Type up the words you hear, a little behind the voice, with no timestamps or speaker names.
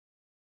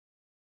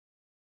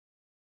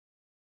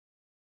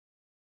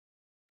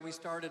We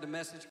started a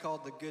message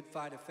called The Good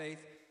Fight of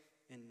Faith,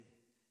 and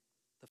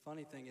the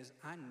funny thing is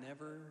I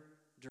never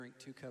drink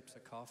 2 cups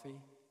of coffee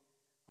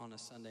on a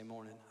Sunday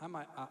morning.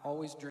 I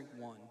always drink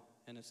one,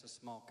 and it's a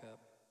small cup.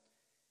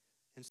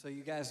 And so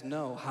you guys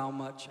know how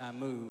much I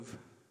move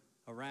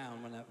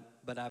around,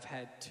 but I've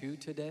had 2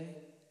 today,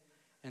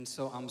 and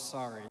so I'm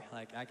sorry.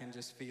 I can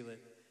just feel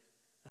it,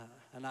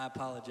 and I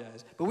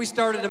apologize. But we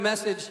started a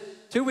message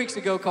 2 weeks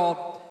ago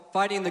called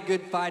Fighting the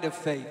Good Fight of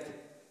Faith.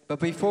 But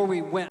before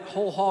we went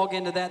whole hog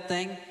into that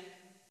thing,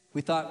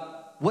 we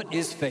thought, what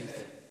is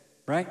faith,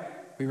 right?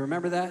 We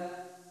remember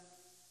that?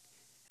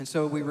 And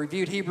so we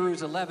reviewed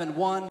Hebrews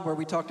 11:1, where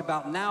we talked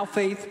about now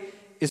faith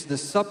is the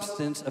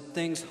substance of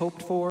things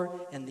hoped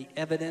for and the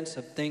evidence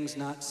of things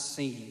not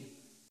seen.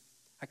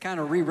 I kind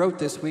of rewrote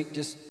this week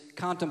just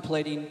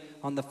contemplating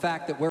on the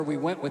fact that where we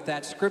went with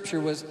that scripture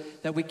was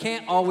that we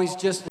can't always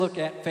just look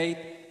at faith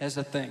as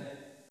a thing.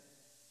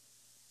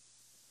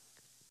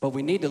 But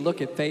we need to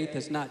look at faith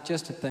as not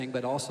just a thing,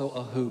 but also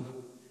a who.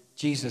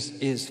 Jesus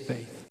is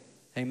faith.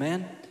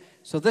 Amen?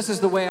 So this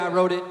is the way I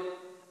wrote it.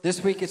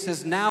 This week it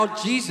says, now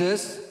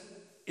Jesus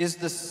is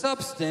the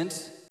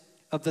substance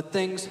of the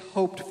things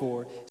hoped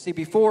for. See,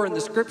 before in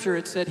the scripture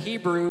it said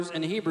Hebrews,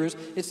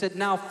 it said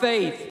now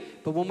faith.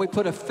 But when we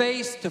put a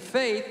face to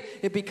faith,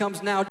 it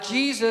becomes now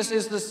Jesus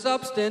is the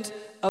substance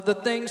of the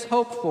things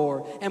hoped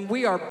for. And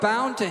we are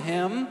bound to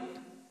him.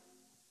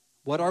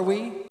 What are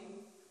we?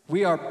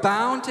 We are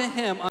bound to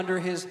him under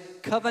his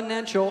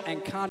covenantal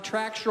and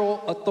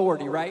contractual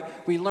authority, right?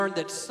 We learned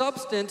that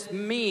substance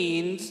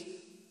means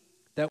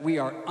that we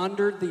are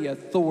under the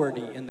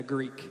authority in the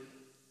Greek.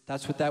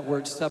 That's what that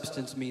word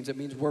substance means. It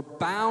means we're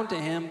bound to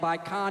him by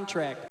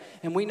contract.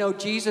 And we know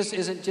Jesus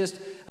isn't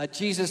just a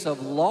Jesus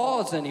of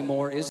laws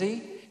anymore, is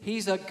he?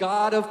 He's a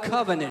God of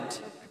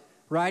covenant,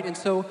 right? And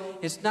so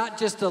it's not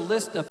just a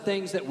list of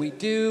things that we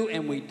do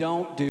and we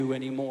don't do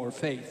anymore,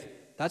 faith.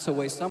 That's the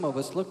way some of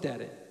us looked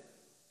at it.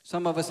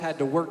 Some of us had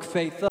to work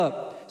faith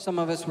up. Some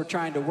of us were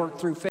trying to work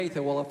through faith.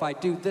 And, well, if I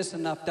do this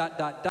enough,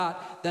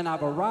 then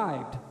I've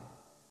arrived.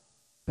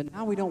 But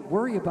now we don't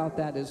worry about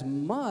that as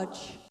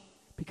much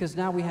because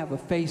now we have a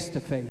face to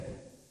faith.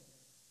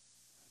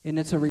 And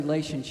it's a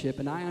relationship.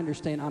 And I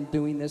understand I'm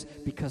doing this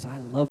because I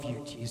love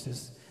you,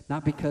 Jesus.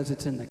 Not because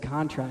it's in the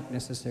contract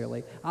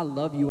necessarily. I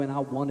love you and I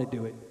want to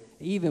do it,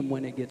 even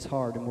when it gets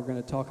hard. And we're going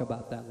to talk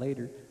about that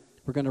later.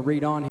 We're going to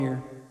read on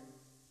here,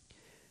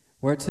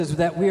 where it says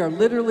that we are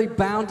literally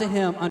bound to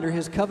him under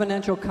his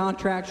covenantal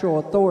contractual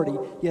authority.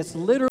 Yes,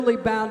 literally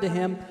bound to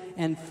him.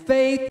 And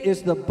faith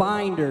is the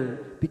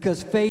binder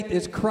because faith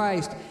is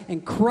Christ.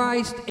 And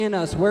Christ in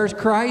us, where's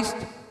Christ?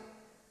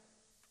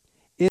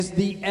 Is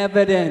the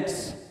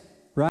evidence,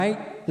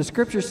 right? The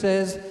scripture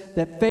says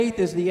that faith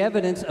is the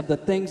evidence of the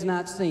things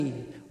not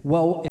seen.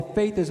 Well, if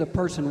faith is a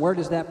person, where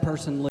does that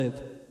person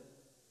live?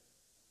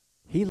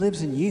 He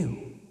lives in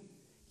you.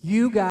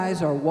 You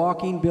guys are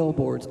walking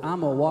billboards.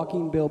 I'm a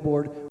walking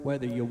billboard,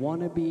 whether you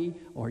want to be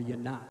or you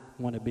not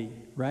want to be,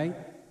 right?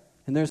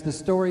 And there's the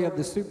story of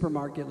the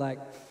supermarket,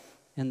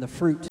 and the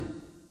fruit.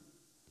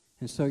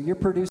 And so you're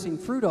producing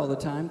fruit all the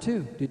time,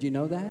 too. Did you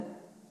know that?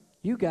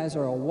 You guys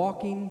are a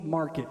walking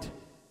market.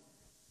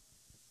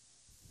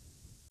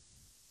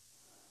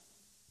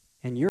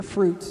 And your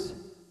fruits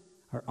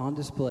are on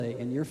display,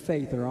 and your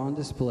faith are on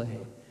display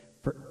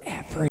for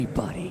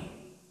everybody.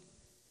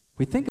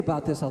 We think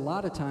about this a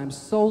lot of times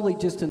solely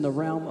just in the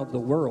realm of the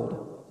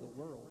world.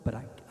 But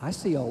I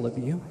see all of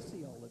you.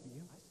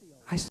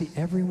 I see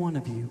every one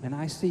of you, and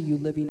I see you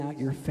living out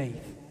your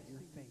faith.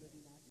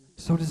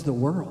 So does the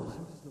world.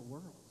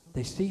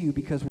 They see you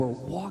because we're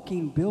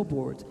walking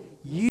billboards.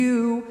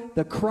 You,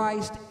 the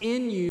Christ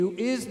in you,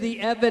 is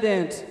the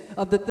evidence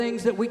of the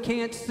things that we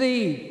can't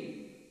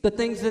see, the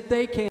things that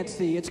they can't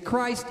see. It's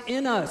Christ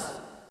in us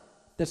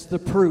that's the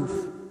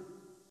proof.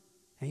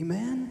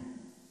 Amen?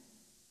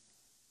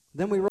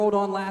 Then we rolled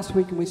on last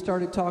week and we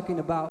started talking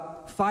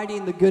about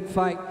fighting the good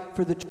fight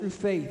for the true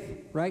faith,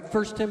 right?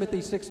 1 Timothy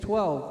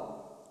 6:12.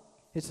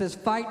 It says,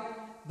 fight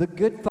the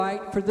good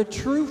fight for the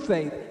true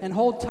faith and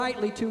hold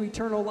tightly to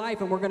eternal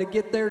life. And we're going to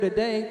get there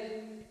today,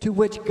 to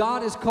which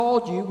God has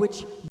called you,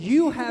 which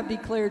you have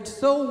declared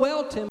so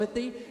well,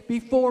 Timothy,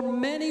 before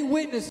many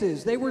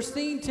witnesses. They were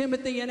seeing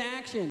Timothy in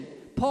action.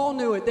 Paul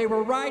knew it. They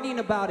were writing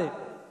about it.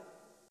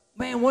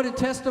 Man, what a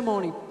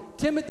testimony.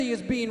 Timothy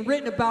is being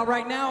written about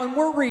right now, and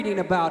we're reading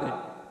about it.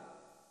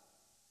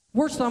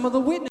 We're some of the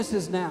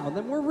witnesses now,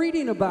 then we're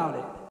reading about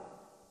it.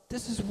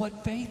 This is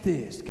what faith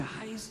is,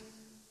 guys.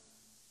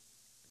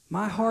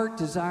 My heart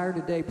desire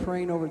today,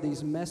 praying over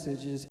these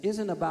messages,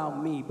 isn't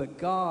about me, but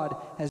God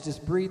has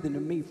just breathed into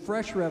me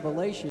fresh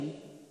revelation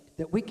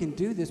that we can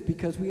do this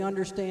because we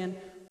understand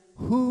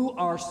who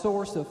our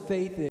source of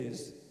faith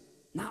is.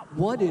 Not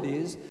what it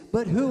is,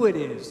 but who it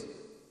is.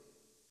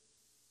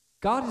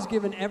 God has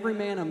given every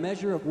man a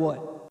measure of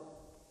what?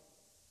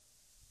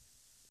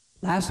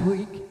 Last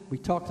week, we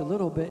talked a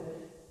little bit,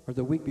 or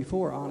the week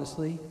before,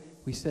 honestly,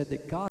 we said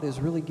that God has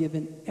really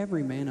given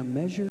every man a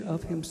measure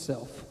of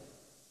himself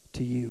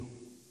to you.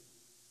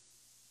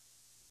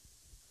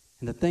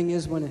 And the thing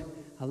is, when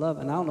I love,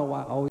 and I don't know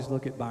why I always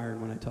look at Byron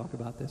when I talk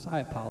about this. I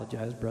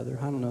apologize, brother.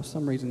 I don't know, for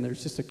some reason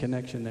there's just a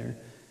connection there.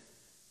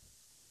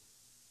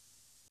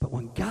 But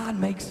when God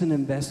makes an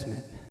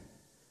investment,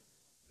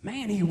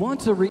 man, he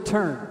wants a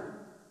return.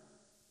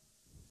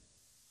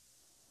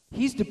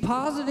 He's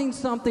depositing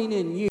something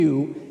in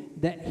you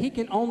that he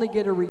can only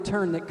get a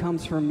return that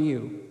comes from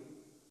you.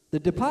 The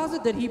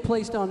deposit that he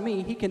placed on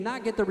me, he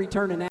cannot get the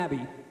return in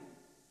Abby.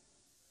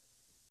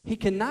 He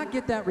cannot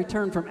get that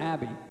return from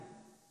Abby.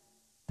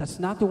 That's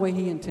not the way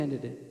he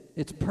intended it.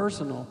 It's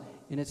personal,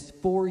 and it's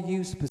for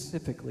you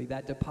specifically.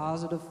 That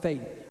deposit of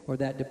faith, or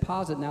that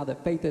deposit, now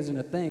that faith isn't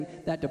a thing,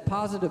 that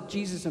deposit of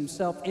Jesus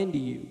himself into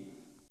you.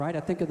 Right? I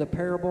think of the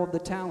parable of the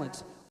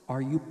talents.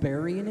 Are you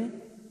burying it?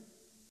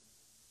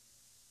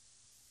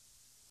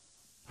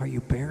 Are you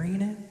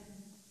burying it?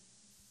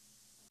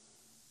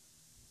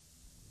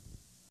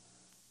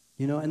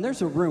 You know, and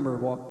there's a rumor,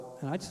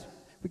 and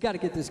we got to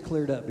get this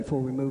cleared up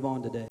before we move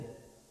on today.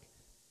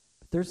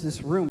 But there's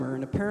this rumor,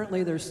 and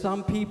apparently there's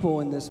some people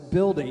in this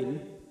building.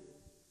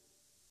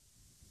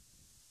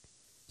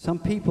 Some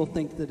people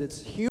think that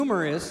it's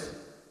humorous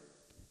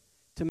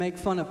to make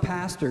fun of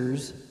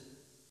pastors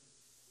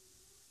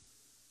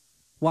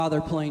while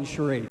they're playing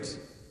charades.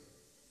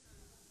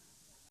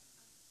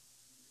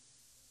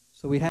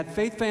 So we had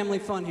Faith Family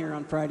Fun here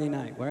on Friday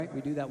night, right? We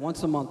do that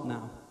once a month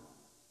now.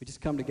 We just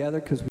come together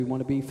because we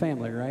want to be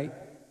family, right?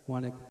 We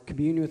want to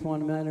commune with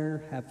one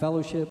another, have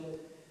fellowship,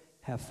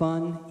 have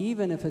fun,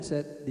 even if it's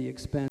at the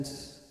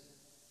expense.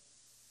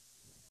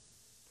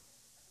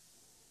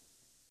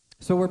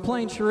 So we're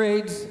playing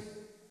charades.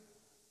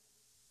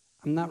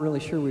 I'm not really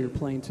sure we were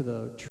playing to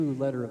the true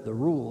letter of the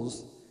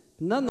rules.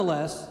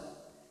 Nonetheless,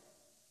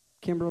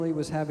 Kimberly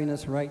was having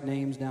us write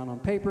names down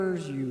on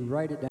papers. You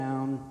write it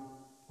down,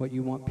 what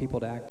you want people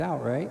to act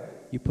out, right?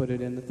 You put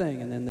it in the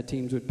thing, and then the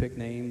teams would pick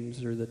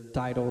names or the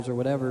titles or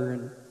whatever.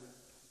 And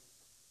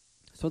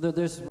so there's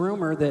this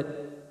rumor that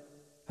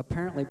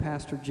apparently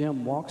Pastor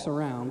Jim walks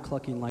around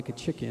clucking like a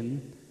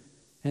chicken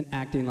and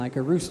acting like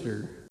a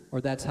rooster,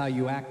 or that's how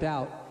you act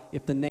out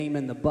if the name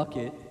in the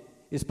bucket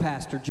is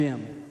Pastor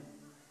Jim.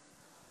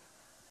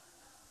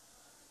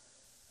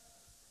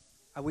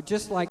 I would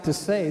just like to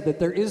say that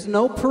there is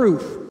no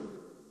proof.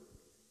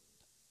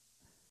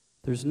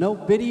 There's no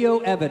video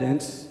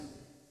evidence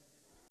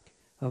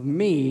of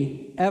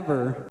me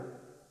ever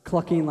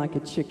clucking like a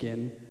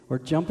chicken or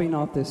jumping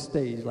off this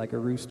stage like a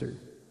rooster.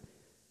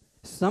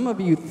 Some of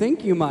you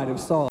think you might have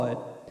saw it,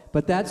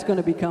 but that's going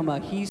to become a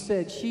he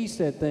said, she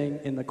said thing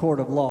in the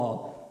court of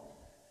law.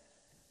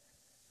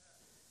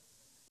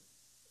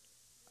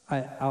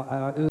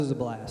 It was a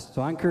blast.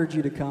 So I encourage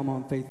you to come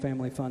on Faith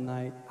Family Fun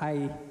Night.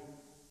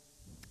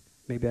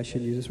 Maybe I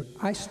shouldn't use this word.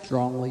 I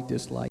strongly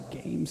dislike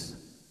games.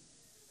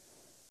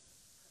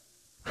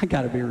 I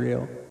got to be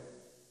real.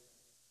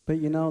 But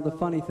you know, the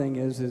funny thing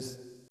is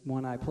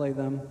when I play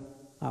them,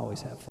 I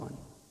always have fun.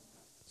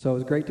 So it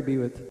was great to be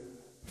with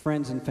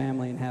friends and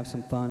family and have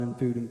some fun and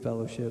food and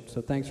fellowship.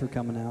 So thanks for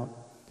coming out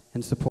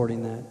and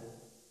supporting that.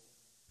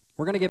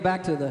 We're going to get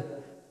back to the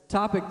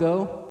topic,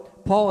 though.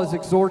 Paul is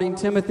exhorting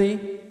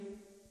Timothy,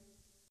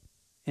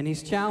 and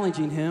he's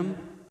challenging him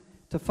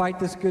to fight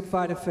this good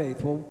fight of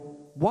faith. Well,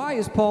 why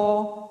is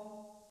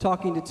Paul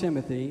talking to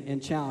Timothy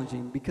and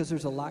challenging? Because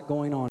there's a lot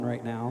going on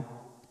right now.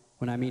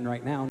 When I mean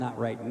right now, not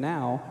right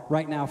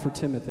now for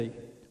Timothy,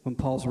 when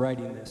Paul's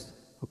writing this,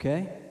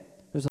 okay?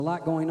 There's a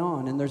lot going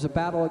on, and there's a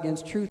battle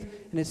against truth,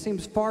 and it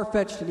seems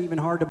far-fetched and even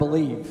hard to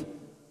believe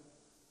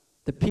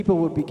that people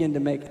would begin to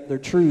make their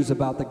truths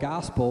about the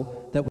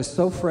gospel that was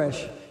so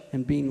fresh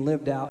and being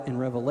lived out in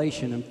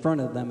Revelation in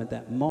front of them at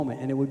that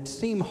moment. And it would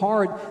seem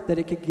hard that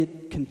it could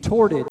get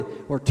contorted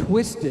or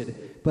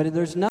twisted, but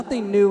there's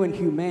nothing new in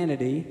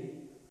humanity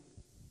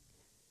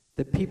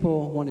that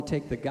people want to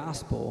take the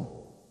gospel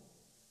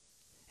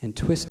and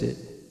twist it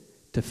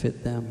to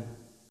fit them,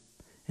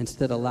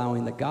 instead of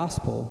allowing the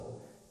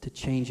gospel to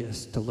change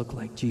us to look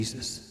like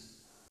Jesus.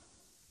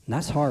 And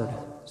that's hard.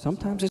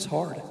 Sometimes it's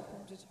hard.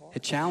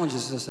 It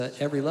challenges us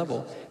at every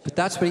level. But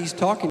that's what he's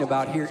talking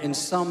about here in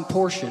some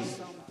portion.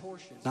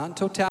 Not in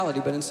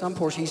totality, but in some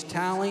portion. He's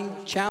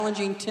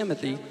challenging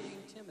Timothy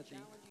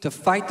to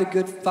fight the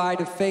good fight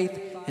of faith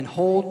and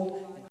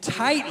hold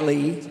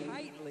tightly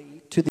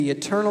to the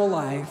eternal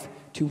life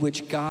to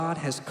which God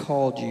has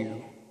called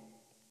you.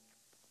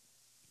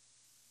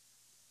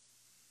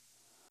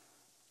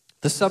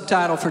 The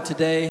subtitle for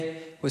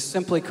today was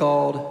simply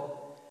called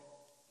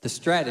 "The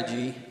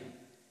Strategy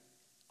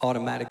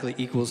Automatically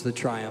Equals the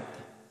Triumph."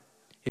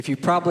 If you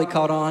probably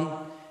caught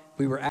on,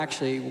 we were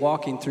actually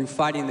walking through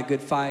fighting the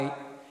good fight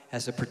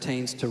as it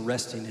pertains to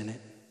resting in it.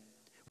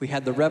 We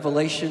had the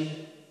revelation,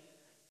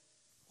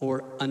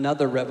 or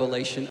another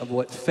revelation, of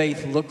what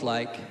faith looked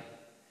like,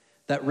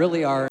 that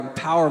really our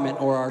empowerment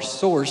or our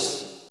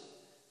source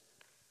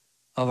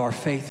of our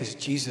faith is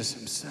Jesus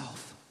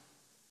himself.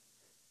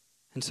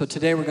 And so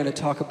today we're going to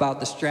talk about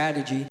the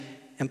strategy,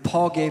 and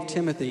Paul gave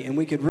Timothy, and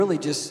we could really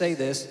just say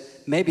this,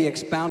 maybe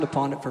expound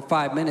upon it for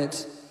 5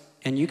 minutes,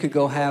 and you could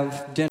go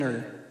have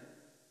dinner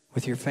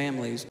with your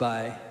families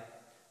by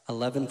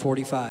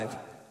 11:45.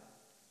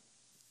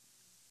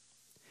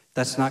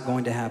 That's not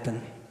going to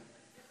happen.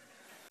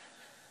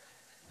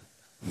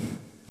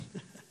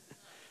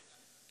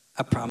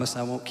 I promise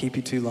I won't keep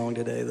you too long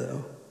today,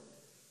 though.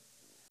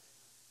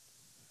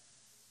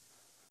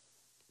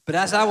 But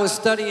as I was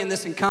studying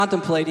this and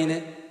contemplating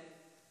it,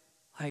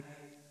 like,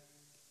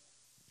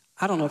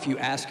 I don't know if you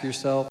ask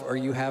yourself or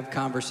you have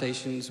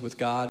conversations with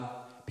God,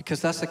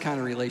 because that's the kind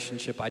of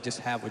relationship I just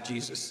have with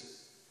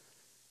Jesus.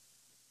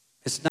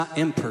 It's not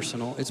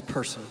impersonal, it's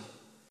personal.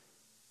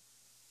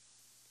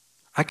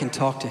 I can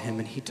talk to him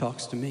and he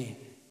talks to me.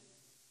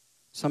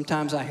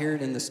 Sometimes I hear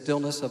it in the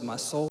stillness of my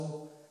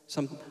soul.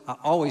 I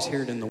always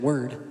hear it in the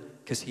Word,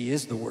 because he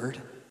is the Word.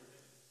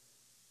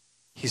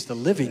 He's the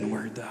living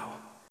Word, though.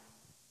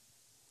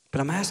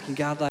 But I'm asking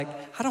God, like,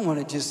 I don't want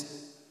to just,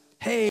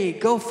 hey,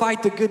 go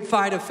fight the good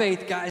fight of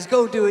faith, guys.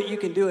 Go do it. You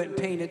can do it, and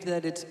paint it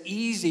that it's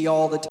easy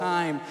all the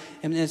time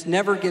and it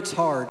never gets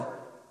hard.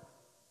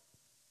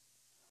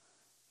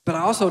 But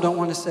I also don't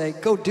want to say,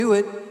 go do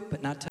it,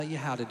 but not tell you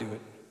how to do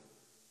it.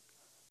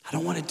 I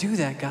don't want to do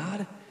that,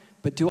 God.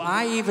 But do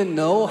I even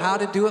know how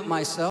to do it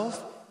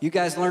myself? You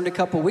guys learned a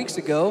couple weeks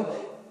ago.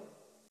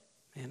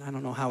 Man, I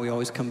don't know how we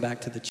always come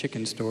back to the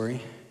chicken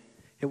story.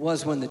 It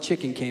was when the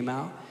chicken came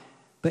out.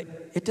 But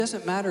it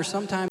doesn't matter.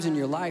 Sometimes in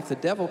your life, the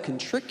devil can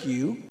trick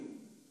you,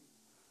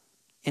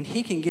 and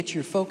he can get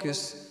your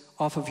focus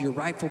off of your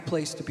rightful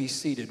place to be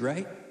seated,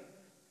 right?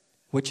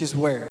 Which is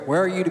where?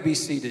 Where are you to be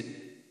seated?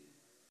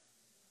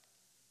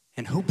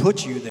 And who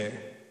put you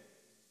there?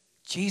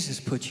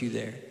 Jesus put you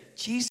there.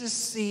 Jesus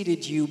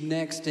seated you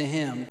next to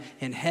him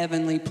in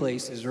heavenly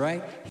places,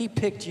 right? He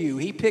picked you.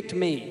 He picked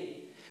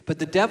me. But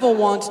the devil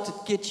wants to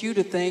get you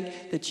to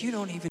think that you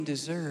don't even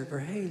deserve, or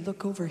hey,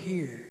 look over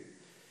here.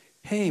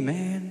 Hey,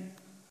 man,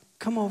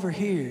 come over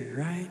here,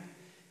 right?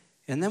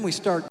 And then we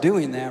start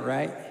doing that,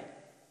 right?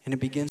 And it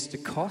begins to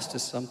cost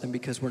us something,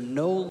 because we're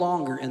no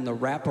longer in the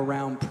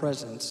wraparound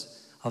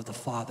presence of the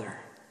Father,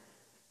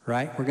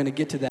 right? We're going to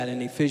get to that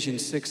in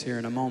Ephesians 6 here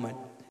in a moment.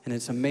 And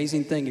it's an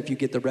amazing thing if you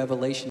get the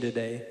revelation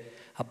today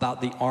about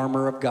the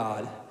armor of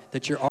God,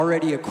 that you're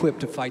already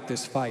equipped to fight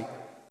this fight.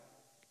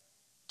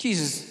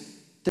 Jesus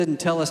didn't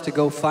tell us to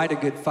go fight a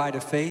good fight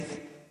of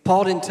faith.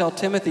 Paul didn't tell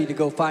Timothy to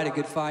go fight a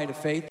good fight of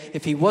faith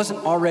if he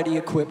wasn't already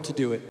equipped to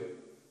do it.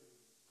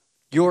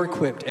 You're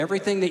equipped.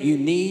 Everything that you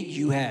need,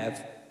 you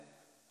have.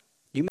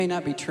 You may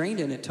not be trained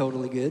in it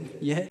totally good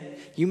yet.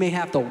 You may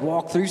have to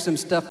walk through some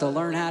stuff to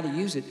learn how to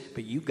use it,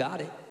 but you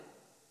got it.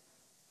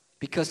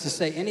 Because to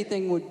say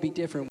anything would be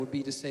different would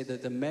be to say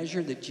that the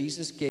measure that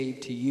Jesus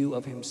gave to you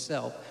of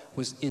himself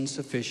was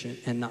insufficient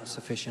and not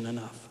sufficient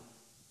enough.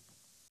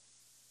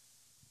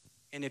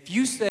 And if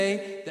you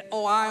say that,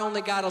 oh, I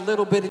only got a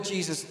little bit of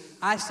Jesus,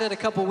 I said a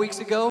couple weeks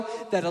ago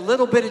that a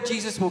little bit of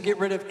Jesus will get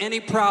rid of any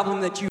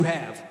problem that you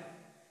have.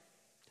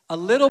 A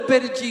little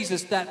bit of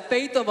Jesus, that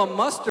faith of a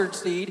mustard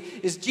seed,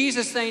 is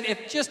Jesus saying,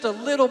 if just a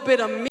little bit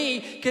of me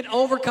can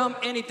overcome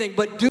anything,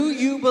 but do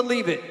you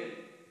believe it?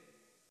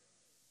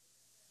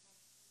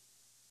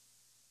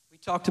 We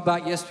talked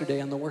about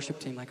yesterday on the worship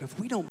team, like, if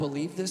we don't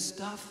believe this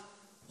stuff,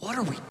 what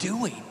are we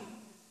doing?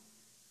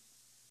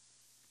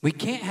 We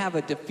can't have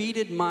a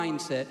defeated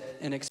mindset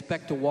and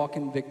expect to walk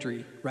in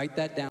victory. Write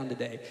that down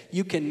today.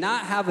 You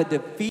cannot have a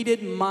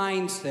defeated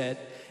mindset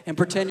and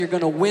pretend you're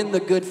going to win the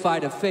good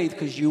fight of faith,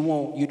 because you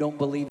won't. You don't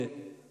believe it.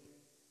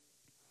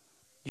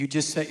 You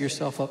just set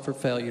yourself up for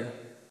failure.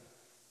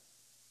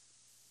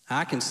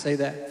 I can say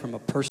that from a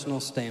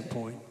personal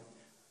standpoint.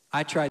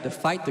 I tried to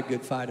fight the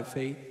good fight of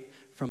faith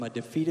from a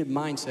defeated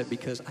mindset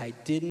because I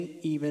didn't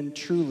even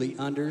truly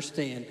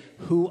understand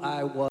who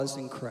I was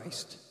in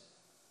Christ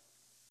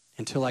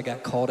until I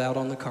got called out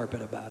on the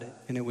carpet about it.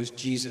 And it was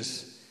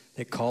Jesus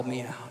that called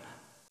me out.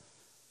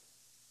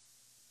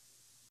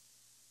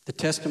 The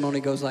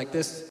testimony goes like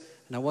this,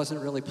 and I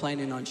wasn't really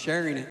planning on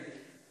sharing it,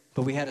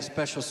 but we had a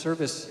special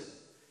service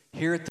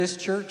here at this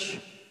church.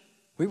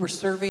 We were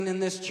serving in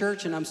this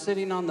church, and I'm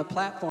sitting on the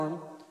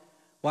platform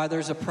while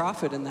there's a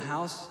prophet in the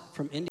house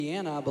from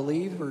Indiana, I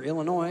believe, or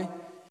Illinois,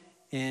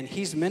 and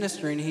he's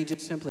ministering. He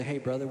just simply, hey,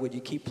 brother, would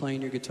you keep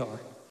playing your guitar?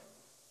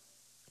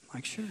 I'm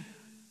like, sure.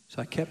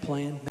 So I kept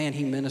playing. Man,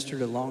 he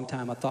ministered a long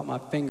time. I thought my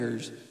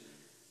fingers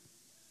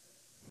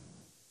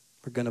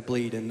were going to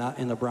bleed, and not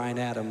in the Bryan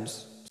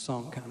Adams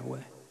song kind of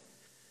way.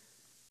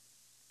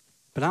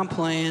 But I'm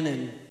playing,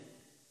 and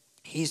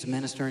he's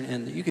ministering,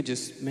 and you could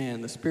just,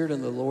 man, the Spirit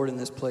of the Lord in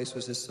this place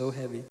was just so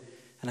heavy.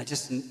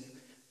 And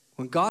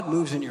when God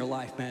moves in your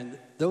life, man,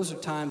 those are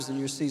times in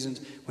your seasons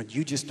when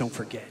you just don't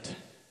forget.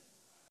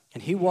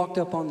 And he walked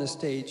up on the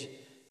stage.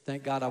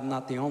 Thank God I'm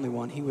not the only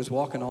one. He was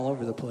walking all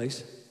over the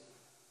place.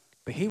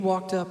 But he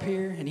walked up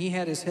here, and he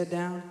had his head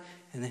down,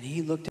 and then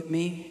he looked at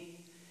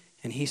me,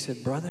 and he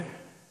said, brother,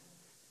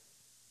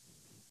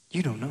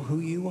 you don't know who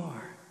you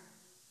are.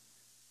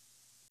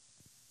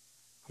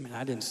 I mean,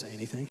 I didn't say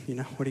anything. You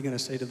know, what are you going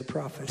to say to the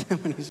prophet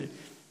when he said,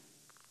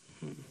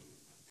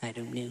 I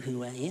don't know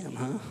who I am,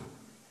 huh?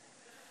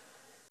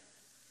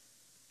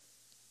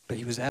 But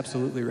he was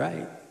absolutely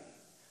right.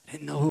 I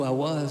didn't know who I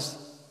was.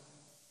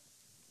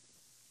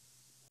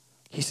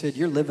 He said,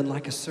 you're living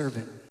like a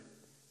servant.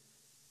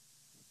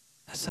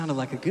 That sounded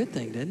like a good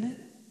thing, didn't it?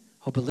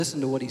 Oh, but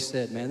listen to what he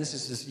said, man. This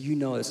is just, you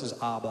know, this is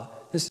Abba.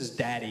 This is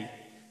Daddy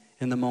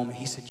in the moment.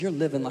 He said, you're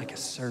living like a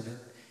servant.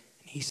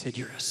 And he said,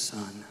 you're a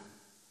son.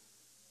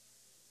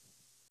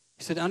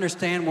 He said,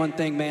 understand one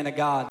thing, man of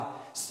God.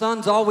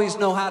 Sons always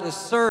know how to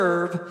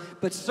serve,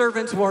 but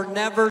servants were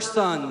never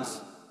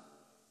sons.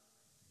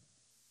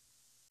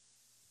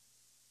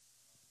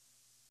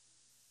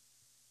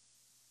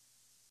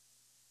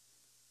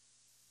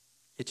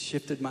 It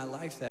shifted my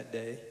life that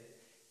day.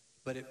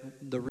 But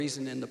the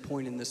reason and the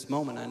point in this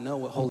moment, I know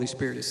what Holy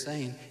Spirit is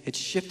saying, it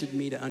shifted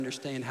me to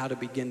understand how to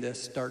begin to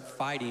start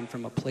fighting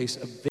from a place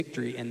of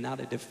victory and not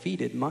a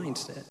defeated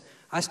mindset.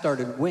 I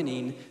started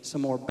winning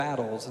some more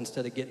battles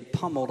instead of getting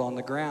pummeled on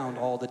the ground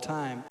all the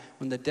time.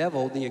 When the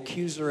devil, the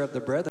accuser of the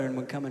brethren,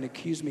 would come and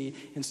accuse me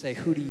and say,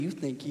 who do you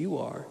think you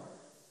are?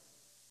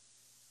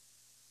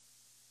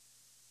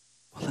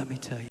 Well, let me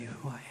tell you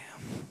who I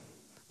am.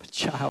 I'm a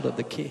child of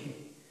the King.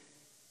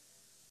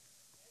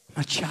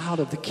 I'm a child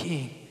of the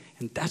King,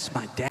 and that's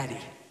my daddy.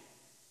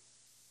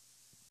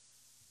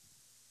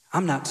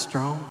 I'm not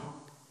strong,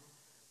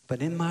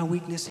 but in my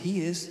weakness,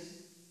 he is.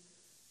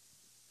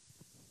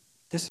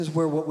 This is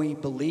where what we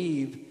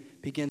believe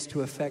begins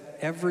to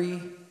affect every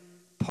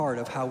part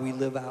of how we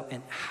live out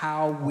and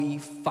how we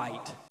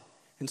fight.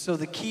 And so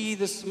the key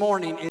this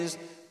morning is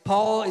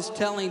Paul is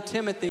telling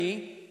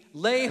Timothy,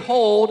 lay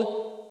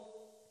hold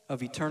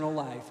of eternal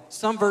life.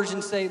 Some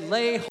versions say,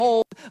 lay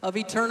hold of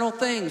eternal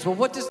things. Well,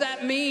 what does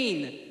that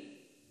mean?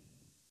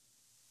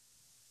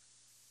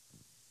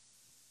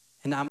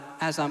 And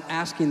as I'm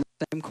asking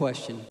the same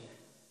question,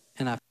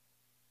 and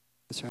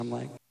I'm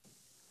like,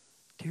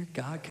 dear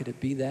God, could it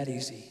be that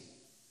easy?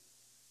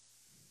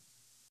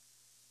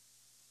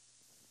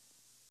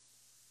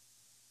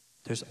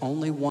 There's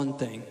only one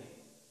thing.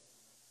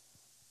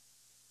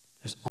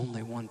 There's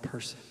only one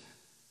person.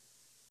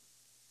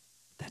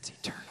 That's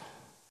eternal.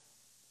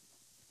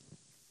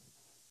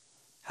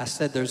 I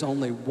said there's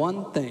only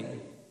one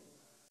thing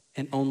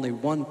and only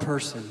one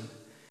person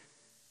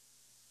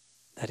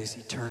that is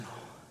eternal.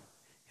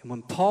 And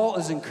when Paul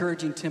is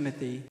encouraging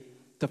Timothy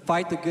to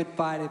fight the good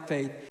fight of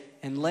faith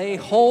and lay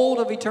hold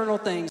of eternal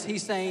things,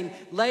 he's saying,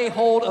 lay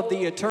hold of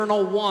the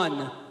eternal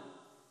one.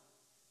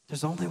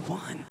 There's only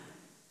one.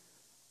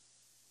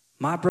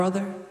 My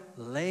brother,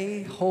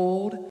 lay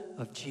hold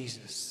of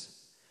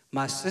Jesus.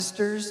 My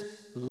sisters,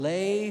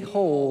 lay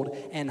hold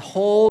and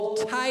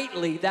hold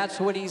tightly. That's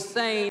what he's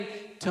saying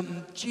to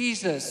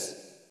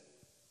Jesus.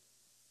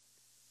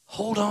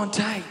 Hold on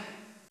tight.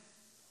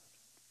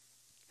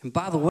 And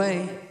by the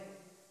way,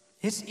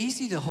 it's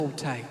easy to hold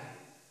tight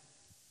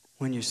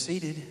when you're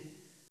seated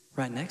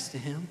right next to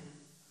him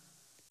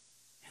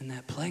in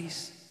that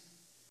place.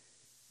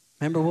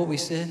 Remember what we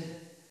said?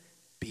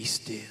 Be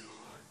still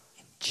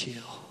and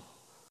chill.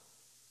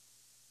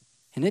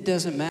 And it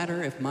doesn't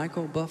matter if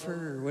Michael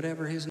Buffer or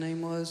whatever his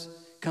name was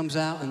comes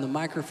out and the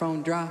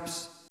microphone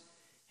drops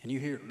and you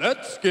hear,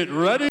 let's get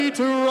ready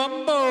to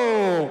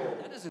rumble.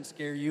 That doesn't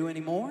scare you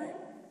anymore.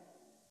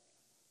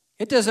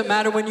 It doesn't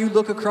matter when you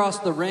look across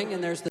the ring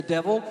and there's the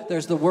devil,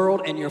 there's the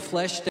world, and your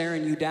flesh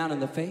staring you down in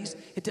the face.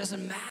 It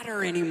doesn't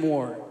matter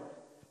anymore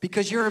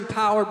because you're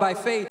empowered by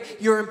faith.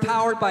 You're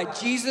empowered by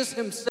Jesus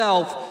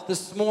himself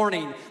this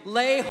morning.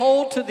 Lay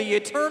hold to the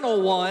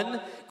eternal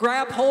one,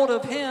 grab hold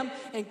of him,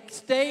 and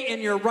stay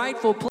in your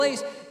rightful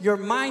place. Your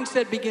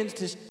mindset begins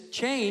to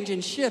change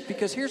and shift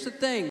because here's the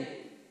thing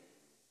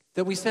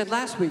that we said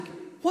last week.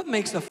 What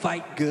makes a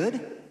fight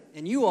good?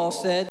 And you all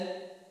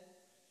said,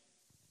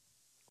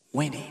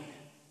 winning.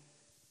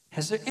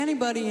 Has there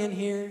anybody in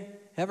here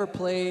ever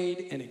played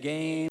in a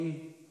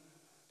game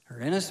or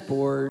in a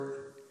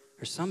sport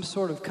or some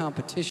sort of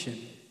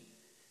competition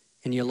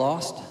and you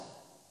lost?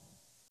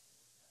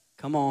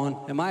 Come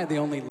on, am I the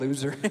only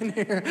loser in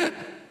here?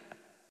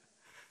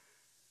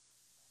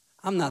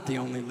 I'm not the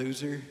only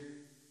loser.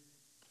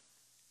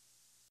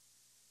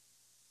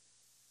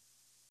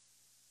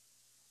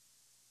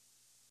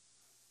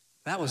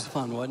 That was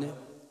fun, wasn't it?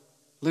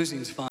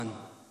 Losing's fun.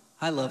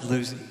 I love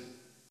losing.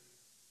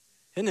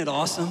 Isn't it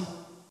awesome?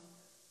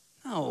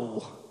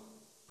 No.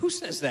 Who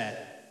says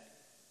that?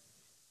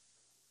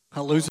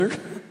 A loser?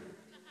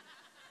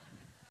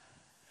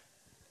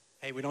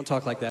 Hey, we don't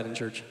talk like that in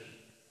church.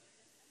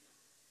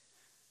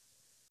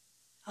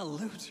 A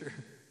loser.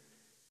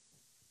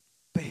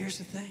 But here's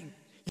the thing.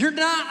 You're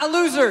not a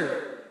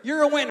loser.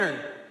 You're a winner.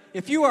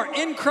 If you are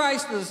in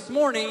Christ this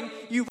morning,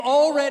 you've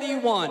already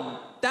won.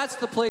 That's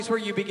the place where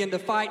you begin to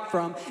fight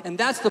from, and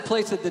that's the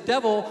place that the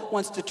devil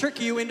wants to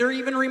trick you into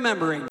even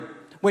remembering.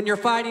 When you're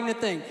fighting a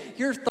thing,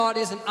 your thought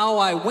isn't, oh,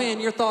 I win.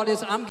 Your thought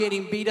is, I'm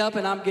getting beat up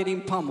and I'm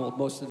getting pummeled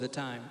most of the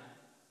time.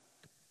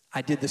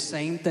 I did the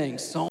same thing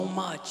so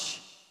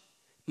much.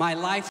 My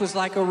life was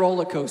like a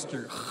roller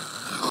coaster.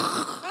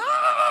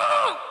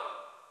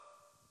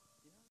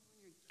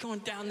 Going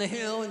down the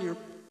hill and you're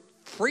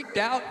freaked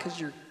out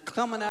because you're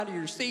coming out of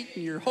your seat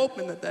and you're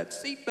hoping that that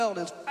seatbelt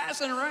is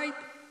fastened right.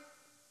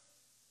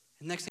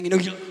 And next thing you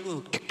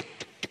know,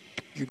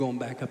 you're going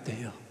back up the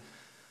hill.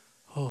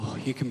 Oh,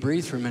 you can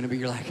breathe for a minute, but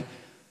you're like,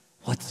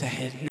 what's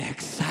ahead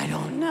next? I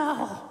don't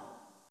know.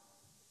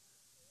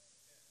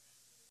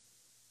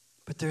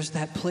 But there's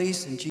that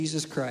place in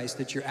Jesus Christ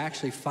that you're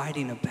actually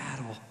fighting a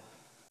battle.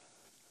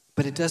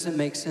 But it doesn't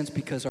make sense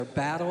because our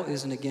battle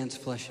isn't against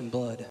flesh and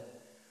blood.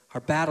 Our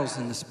battle's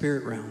in the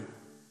spirit realm.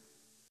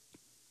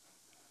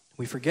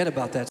 We forget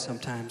about that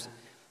sometimes.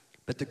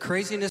 But the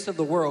craziness of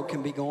the world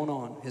can be going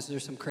on. Is there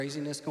some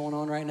craziness going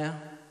on right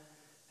now?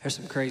 There's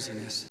some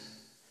craziness.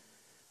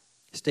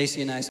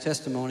 Stacy and I's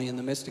testimony in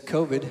the midst of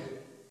COVID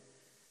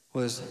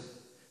was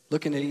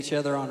looking at each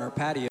other on our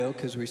patio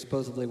because we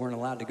supposedly weren't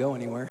allowed to go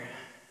anywhere.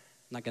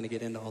 I'm not going to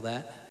get into all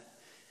that.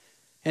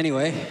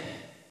 Anyway, I'm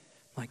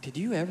like, did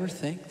you ever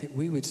think that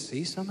we would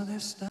see some of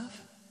this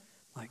stuff?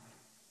 Like,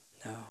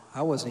 no,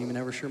 I wasn't even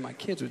ever sure my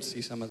kids would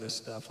see some of this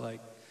stuff.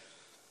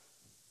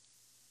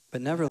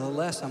 But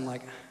nevertheless, I'm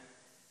like,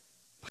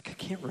 I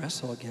can't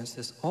wrestle against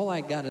this. All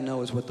I got to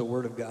know is what the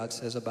Word of God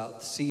says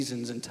about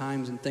seasons and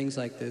times and things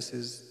like this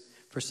is,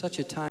 for such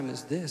a time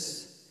as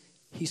this,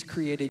 He's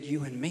created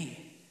you and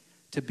me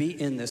to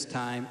be in this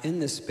time, in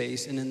this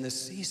space, and in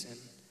this season.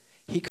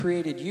 He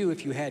created you,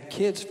 if you had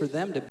kids, for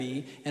them to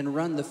be and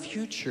run the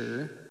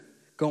future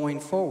going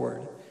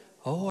forward.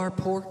 Oh, our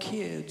poor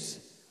kids,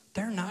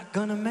 they're not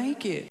going to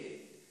make it.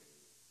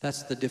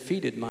 That's the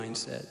defeated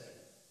mindset.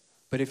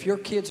 But if your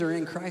kids are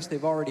in Christ,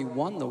 they've already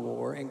won the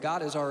war, and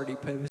God has already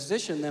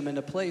positioned them in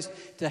a place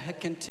to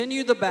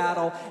continue the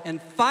battle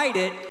and fight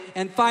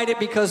it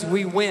because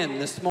we win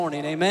this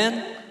morning.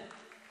 Amen?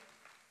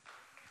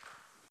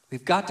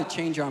 We've got to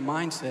change our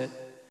mindset.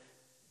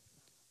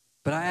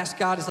 But I ask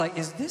God,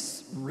 is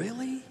this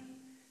really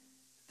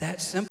that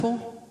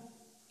simple?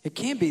 It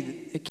can't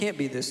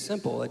be this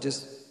simple.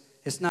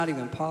 It's not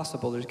even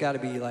possible. There's got to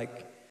be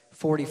like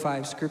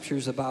 45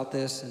 scriptures about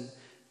this and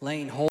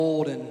laying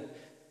hold and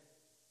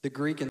the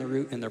Greek and the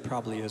root, and there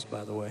probably is,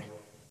 by the way,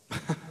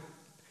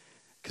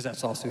 because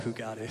that's also who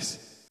God is.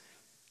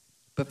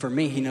 But for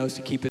me, He knows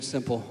to keep it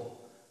simple.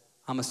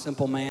 I'm a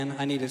simple man.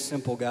 I need a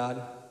simple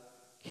God.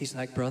 He's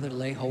like, brother,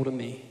 lay hold of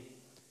me.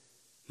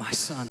 My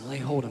son, lay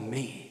hold of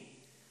me.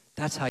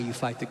 That's how you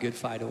fight the good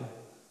fight of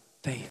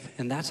faith.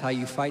 And that's how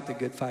you fight the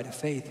good fight of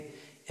faith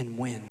and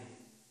win.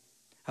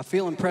 I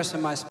feel impressed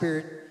in my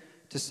spirit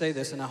to say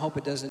this, and I hope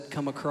it doesn't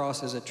come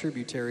across as a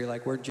tributary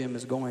like where Jim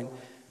is going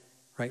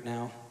right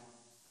now.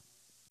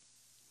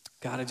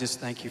 God, I just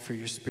thank you for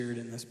your spirit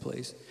in this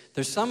place.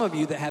 There's some of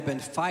you that have been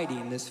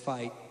fighting this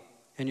fight,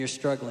 and you're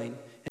struggling.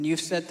 And you've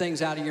said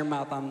things out of your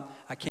mouth,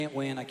 I can't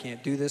win, I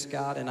can't do this,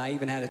 God. And I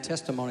even had a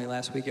testimony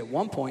last week at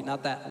one point,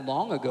 not that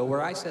long ago, where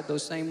I said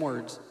those same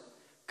words.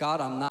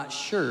 God, I'm not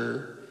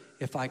sure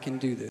if I can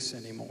do this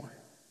anymore.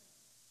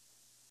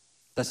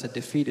 That's a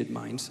defeated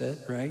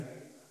mindset, right?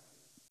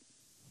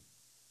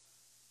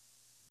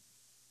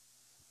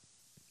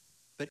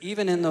 But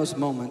even in those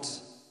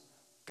moments,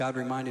 God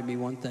reminded me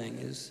one thing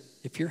is,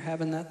 if you're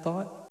having that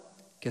thought,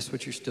 guess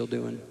what you're still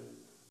doing?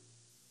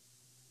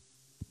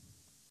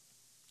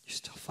 You're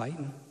still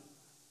fighting.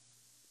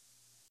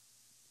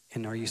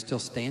 And are you still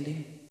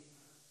standing?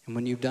 And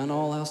when you've done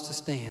all else to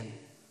stand,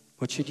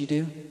 what should you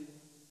do?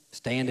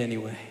 Stand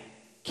anyway.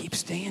 Keep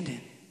standing.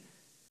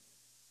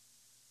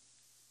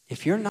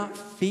 If you're not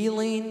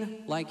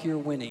feeling like you're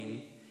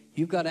winning,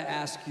 you've got to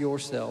ask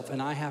yourself,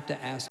 and I have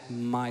to ask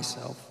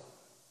myself,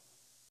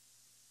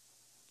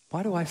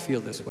 why do I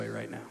feel this way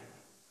right now?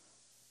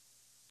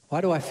 Why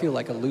do I feel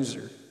like a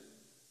loser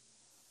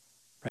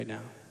right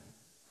now?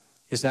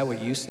 Is that what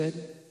you said,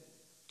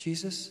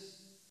 Jesus?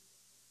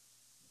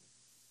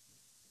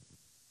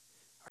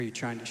 Are you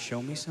trying to show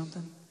me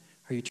something?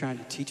 Are you trying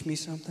to teach me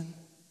something?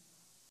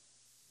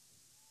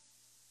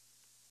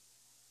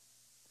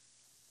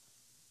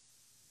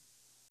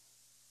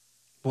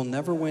 We'll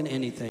never win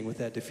anything with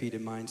that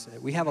defeated mindset.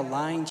 We have a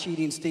lying,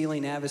 cheating,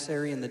 stealing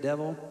adversary in the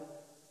devil.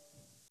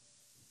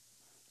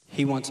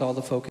 He wants all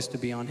the focus to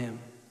be on him.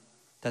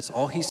 That's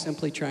all he's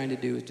simply trying to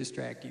do is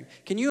distract you.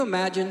 Can you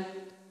imagine?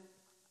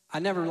 I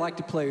never like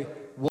to play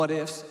what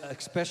ifs,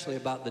 especially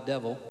about the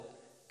devil,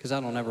 because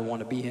I don't ever want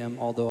to be him,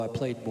 although I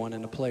played one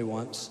in a play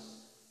once.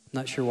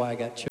 Not sure why I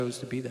got chose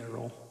to be that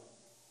role.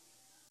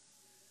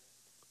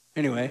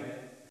 Anyway,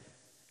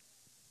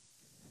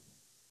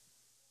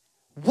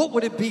 what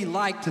would it be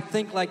like to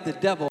think like the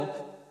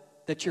devil,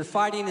 that you're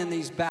fighting in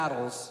these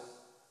battles?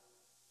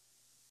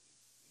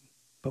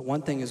 But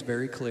one thing is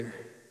very clear.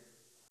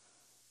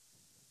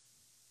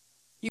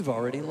 You've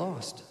already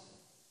lost.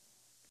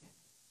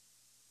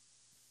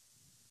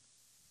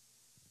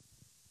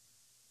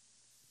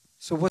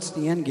 So what's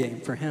the end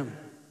game for him?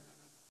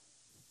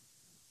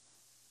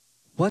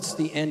 What's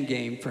the end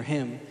game for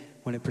him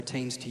when it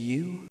pertains to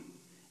you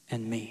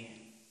and me?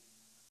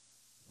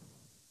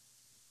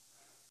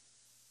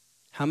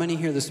 How many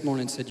here this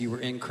morning said you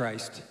were in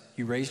Christ?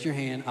 You raised your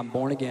hand. I'm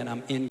born again.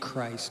 I'm in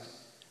Christ.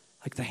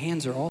 Like the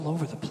hands are all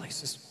over the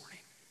place this morning.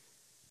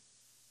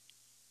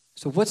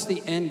 So what's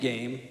the end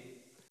game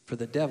for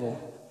the devil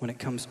when it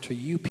comes to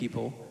you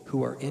people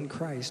who are in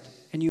Christ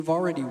and you've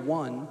already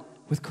won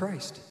with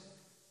Christ?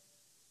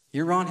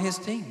 You're on his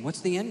team.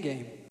 What's the end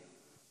game?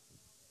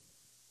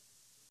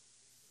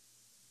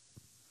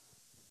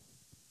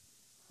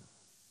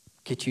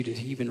 Get you to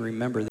even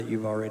remember that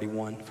you've already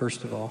won,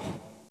 first of all.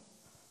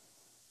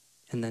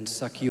 And then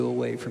suck you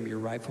away from your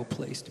rightful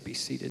place to be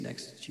seated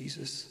next to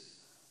Jesus.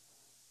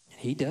 And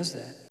he does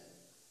that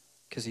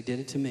because he did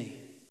it to me.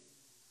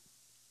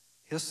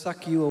 He'll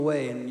suck you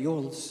away, and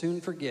you'll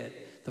soon forget,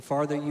 the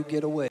farther you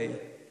get away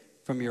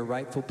from your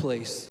rightful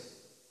place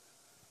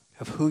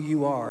of who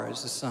you are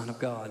as the Son of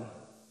God.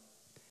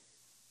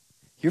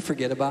 You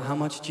forget about how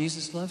much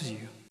Jesus loves you.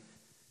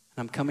 And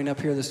I'm coming up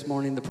here this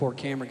morning, the poor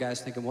camera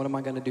guy's thinking, what am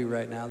I going to do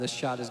right now? This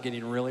shot is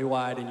getting really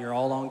wide, and you're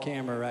all on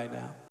camera right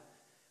now.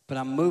 But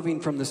I'm moving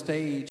from the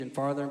stage and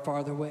farther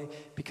away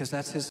because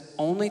that's his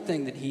only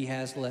thing that he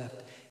has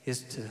left,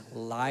 is to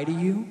lie to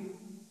you,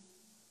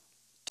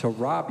 to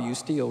rob you,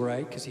 steal,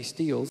 right? Because he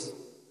steals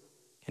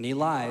and he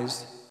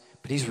lies,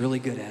 but he's really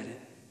good at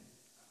it.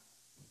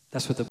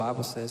 That's what the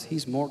Bible says.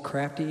 He's more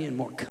crafty and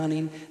more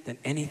cunning than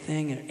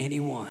anything and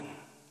anyone.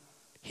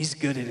 He's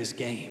good at his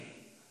game.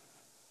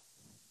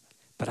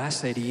 But I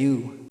say to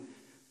you,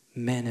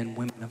 men and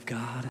women of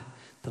God,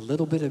 the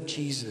little bit of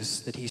Jesus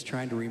that he's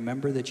trying to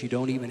remember that you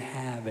don't even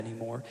have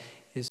anymore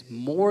is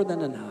more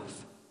than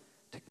enough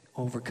to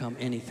overcome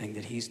anything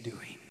that he's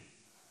doing.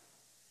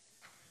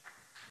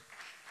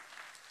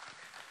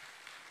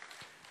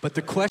 But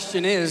the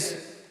question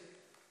is,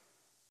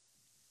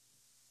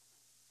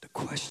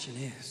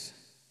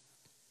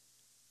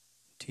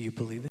 do you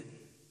believe it?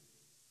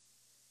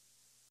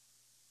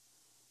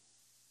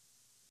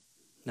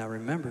 Now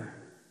remember,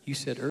 you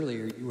said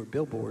earlier you were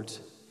billboards.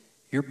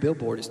 Your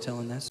billboard is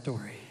telling that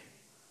story.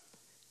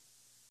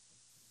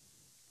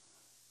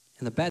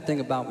 And the bad thing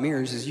about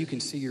mirrors is you can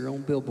see your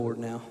own billboard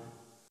now.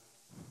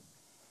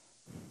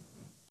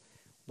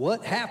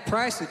 What? Half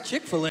price at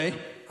Chick-fil-A?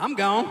 I'm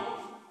gone.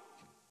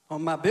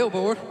 On my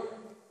billboard.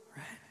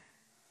 Right?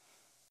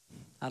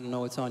 I don't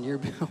know what's on your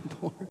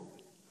billboard.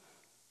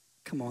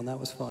 Come on, that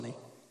was funny.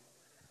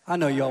 I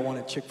know y'all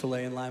wanted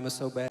Chick-fil-A in Lima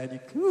so bad.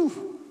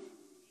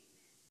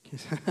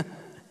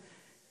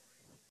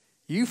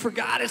 You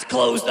forgot it's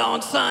closed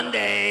on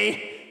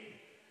Sunday.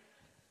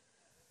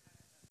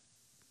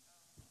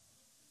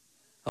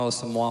 Oh,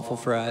 some waffle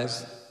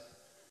fries.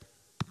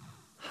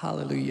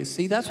 Hallelujah.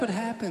 See, that's what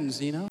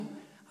happens, you know.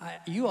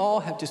 You all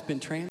have just been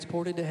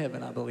transported to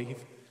heaven, I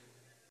believe.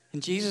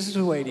 And Jesus is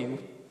waiting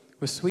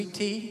with sweet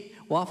tea,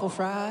 waffle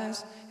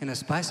fries, and a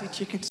spicy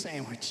chicken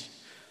sandwich.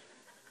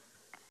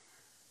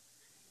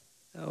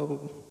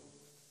 Oh.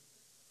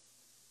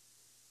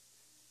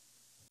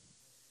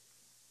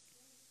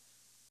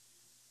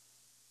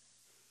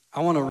 I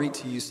want to read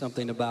to you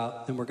something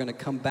about, and we're going to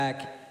come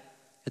back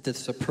at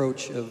this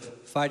approach of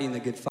fighting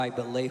the good fight,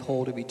 but lay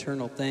hold of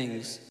eternal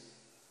things.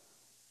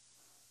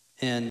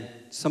 And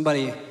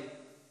somebody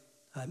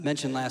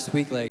mentioned last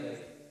week, like,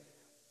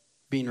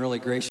 being really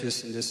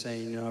gracious and just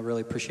saying, I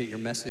really appreciate your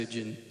message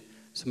and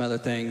some other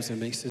things.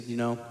 And he said,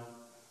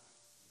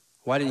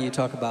 why didn't you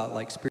talk about,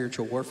 like,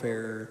 spiritual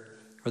warfare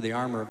or the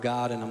armor of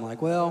God? And I'm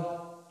like,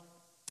 well,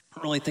 I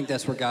don't really think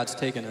that's where God's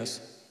taken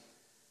us.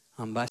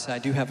 But I said, I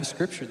do have a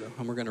scripture, though,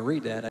 and we're going to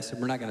read that. I said,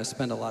 we're not going to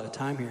spend a lot of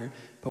time here,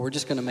 but we're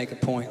just going to make a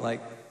point,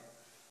 like,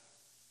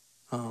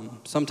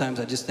 sometimes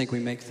I just think we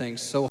make things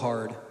so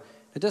hard.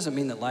 It doesn't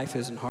mean that life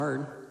isn't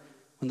hard.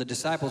 When the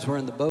disciples were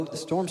in the boat, the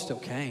storm still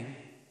came.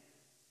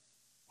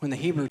 When the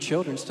Hebrew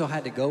children still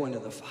had to go into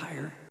the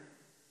fire.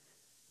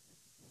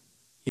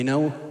 I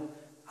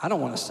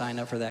don't want to sign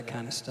up for that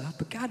kind of stuff,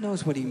 but God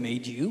knows what he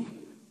made you,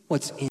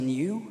 what's in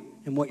you,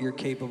 and what you're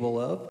capable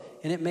of,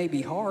 and it may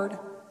be hard.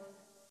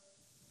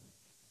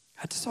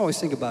 I just always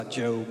think about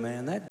Job,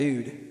 man, that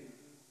dude.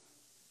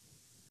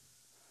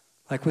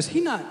 Like, was he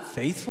not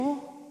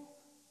faithful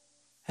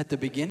at the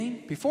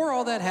beginning? Before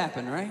all that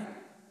happened, right?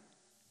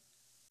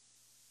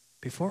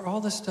 Before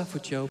all this stuff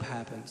with Job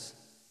happens,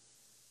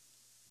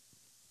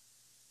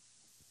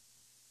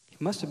 he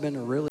must have been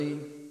a really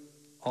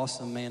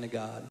awesome man of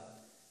God.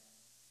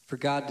 For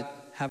God to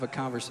have a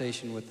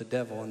conversation with the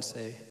devil and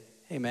say,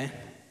 hey, man,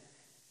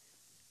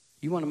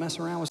 you want to mess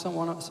around with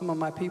some of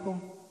my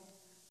people?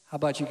 How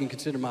about you can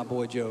consider my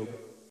boy Job?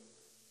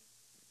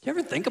 You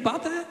ever think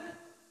about that?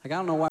 Like, I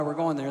don't know why we're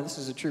going there. This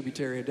is a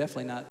tributary. I'm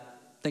definitely not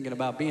thinking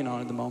about being on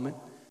at the moment.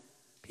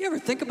 But you ever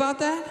think about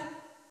that?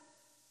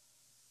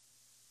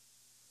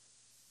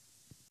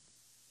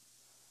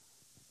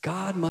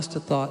 God must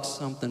have thought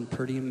something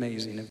pretty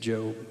amazing of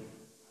Job.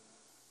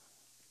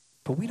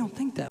 But we don't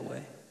think that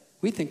way.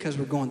 We think because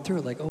we're going through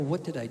it like, oh,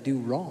 what did I do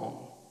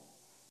wrong?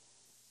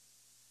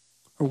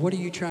 Or what are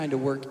you trying to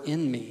work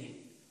in me?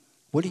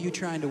 What are you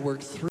trying to work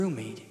through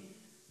me,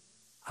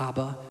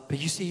 Abba? But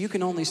you see, you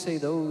can only say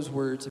those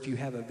words if you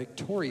have a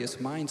victorious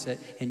mindset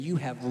and you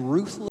have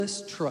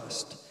ruthless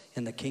trust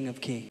in the King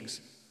of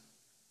Kings.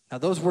 Now,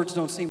 those words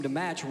don't seem to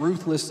match,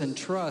 ruthless and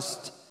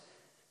trust,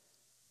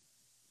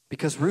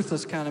 because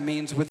ruthless kind of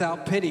means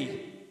without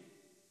pity.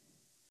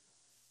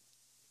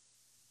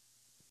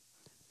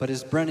 But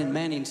as Brennan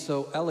Manning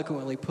so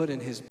eloquently put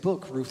in his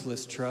book,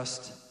 Ruthless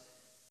Trust,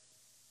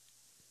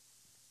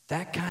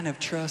 That kind of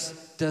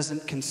trust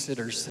doesn't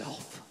consider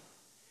self.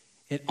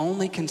 It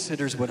only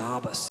considers what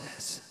Abba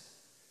says.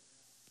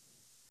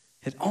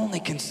 It only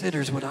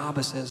considers what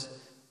Abba says.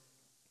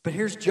 But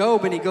here's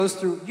Job, and he goes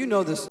through, you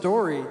know the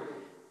story,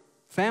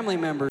 family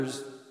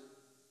members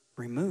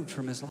removed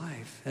from his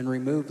life, and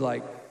removed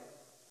like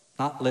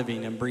not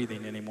living and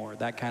breathing anymore,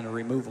 that kind of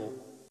removal.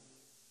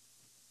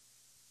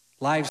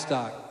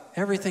 Livestock,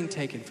 everything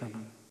taken from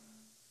him.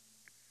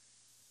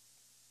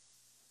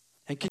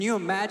 And can you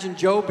imagine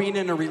Job being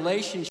in a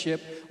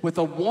relationship with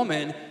a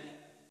woman,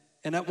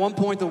 and at one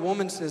point the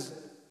woman says,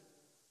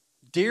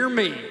 "Dear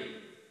me,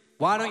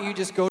 why don't you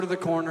just go to the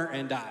corner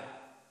and die?"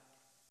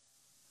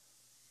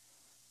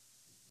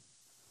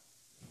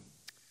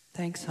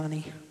 Thanks,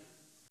 honey.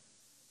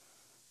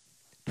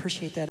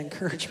 Appreciate that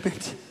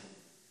encouragement.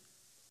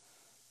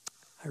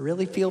 I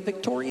really feel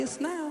victorious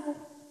now.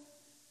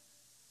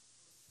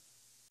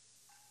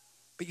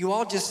 But you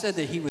all just said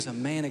that he was a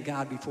man of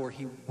God before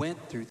he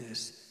went through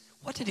this.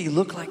 What did he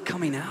look like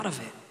coming out of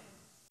it?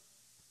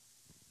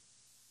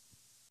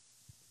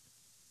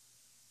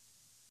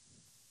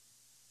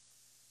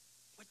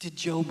 What did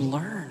Job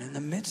learn in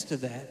the midst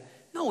of that?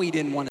 No, he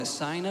didn't want a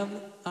sign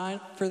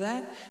for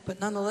that.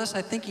 But nonetheless,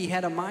 I think he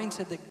had a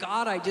mindset that,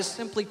 God, I just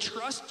simply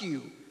trust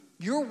you.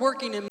 You're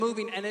working and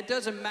moving, and it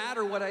doesn't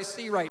matter what I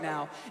see right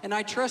now. And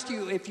I trust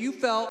you. If you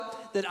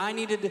felt that I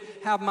needed to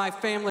have my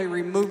family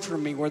removed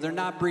from me where they're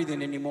not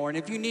breathing anymore, and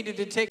if you needed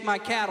to take my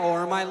cattle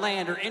or my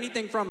land or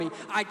anything from me,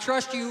 I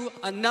trust you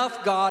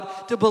enough,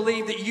 God, to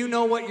believe that you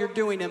know what you're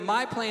doing, and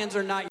my plans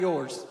are not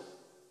yours.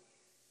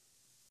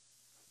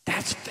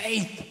 That's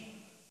faith.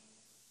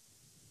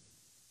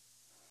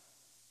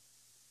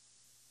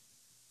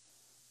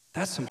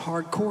 That's some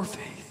hardcore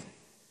faith.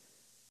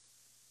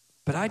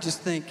 But I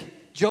just think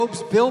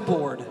Job's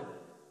billboard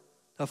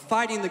of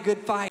fighting the good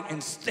fight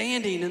and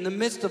standing in the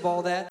midst of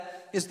all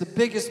that is the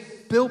biggest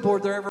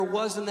billboard there ever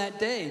was in that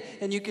day.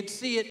 And you could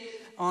see it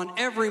on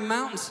every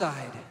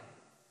mountainside.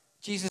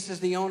 Jesus is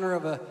the owner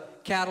of a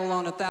cattle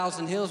on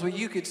 1,000 hills. Well,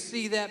 you could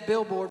see that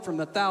billboard from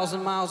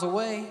 1,000 miles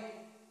away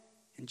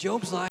in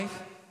Job's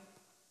life.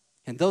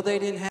 And though they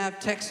didn't have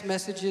text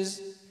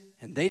messages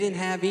and they didn't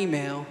have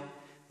email,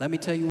 let me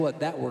tell you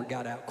what, that word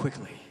got out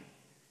quickly.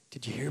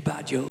 Did you hear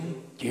about Job?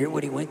 Did you hear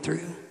what he went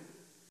through?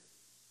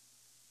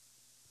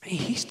 Man,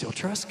 he still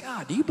trusts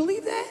God. Do you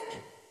believe that?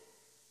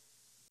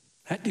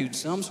 That dude's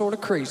some sort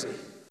of crazy.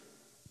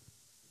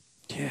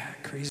 Yeah,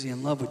 crazy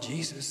in love with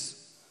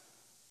Jesus.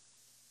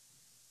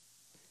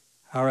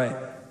 All right.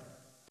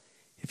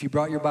 If you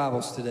brought your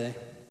Bibles today,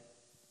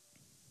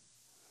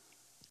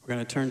 we're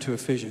going to turn to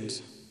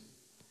Ephesians.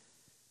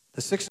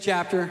 The 6th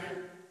chapter.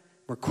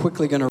 We're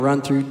quickly going to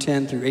run through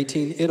 10 through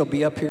 18. It'll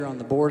be up here on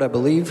the board, I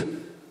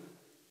believe.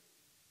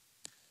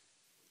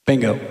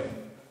 Bingo.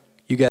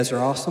 You guys are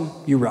awesome.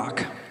 You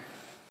rock.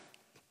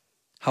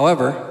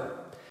 However,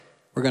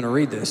 we're going to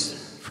read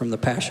this from the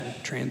Passion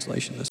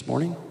Translation this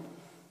morning.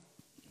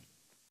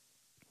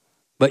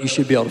 But you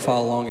should be able to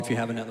follow along if you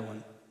have another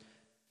one.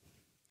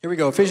 Here we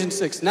go. Ephesians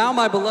 6. Now,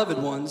 my beloved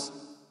ones,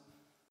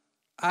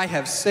 I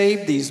have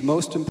saved these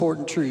most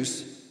important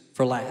truths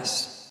for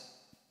last.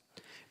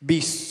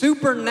 Be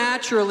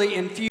supernaturally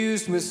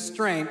infused with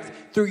strength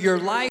through your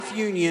life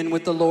union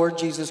with the Lord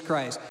Jesus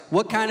Christ.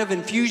 What kind of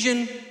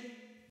infusion?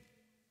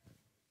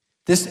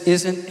 This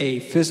isn't a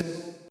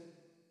physical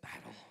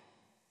battle.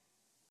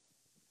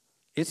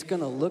 It's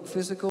going to look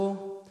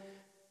physical.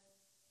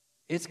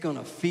 It's going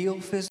to feel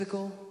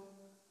physical.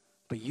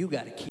 But you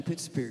got to keep it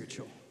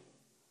spiritual.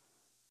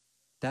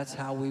 That's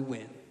how we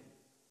win.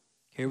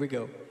 Here we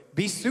go.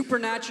 Be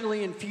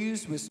supernaturally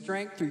infused with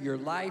strength through your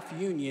life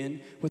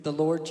union with the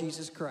Lord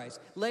Jesus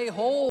Christ. Lay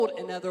hold,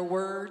 in other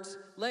words,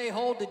 lay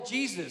hold to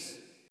Jesus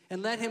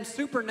and let him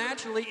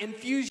supernaturally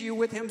infuse you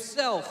with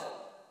himself.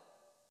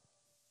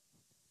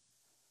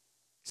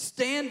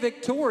 Stand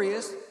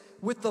victorious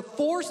with the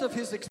force of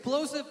his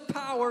explosive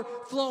power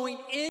flowing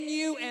in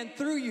you and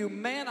through you.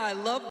 Man, I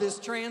love this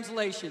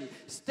translation.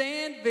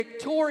 Stand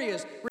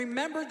victorious.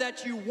 Remember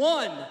that you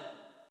won.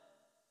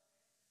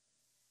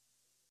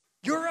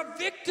 You're a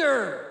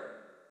victor.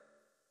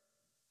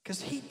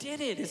 Because he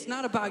did it. It's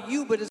not about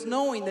you, but it's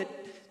knowing that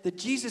the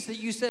Jesus that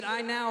you said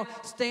I now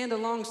stand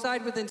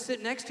alongside with and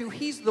sit next to,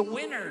 he's the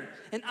winner.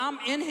 And I'm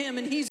in him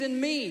and he's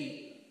in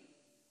me.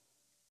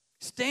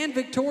 Stand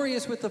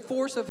victorious with the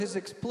force of his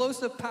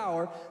explosive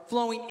power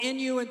flowing in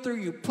you and through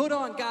you. Put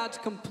on God's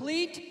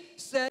complete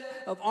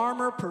set of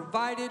armor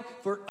provided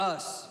for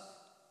us.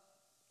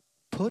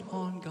 Put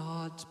on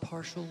God's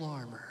partial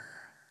armor.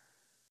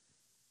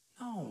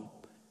 No.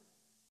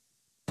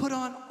 Put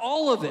on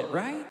all of it,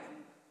 right?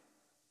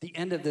 The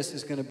end of this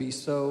is going to be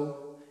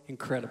so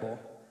incredible.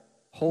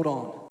 Hold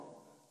on.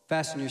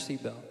 Fasten your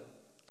seatbelt.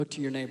 Look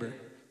to your neighbor.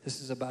 This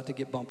is about to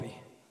get bumpy.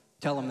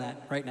 Tell them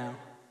that right now.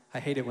 I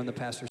hate it when the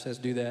pastor says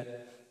do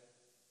that.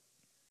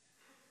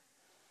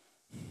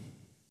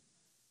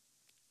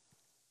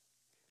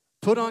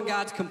 Put on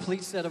God's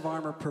complete set of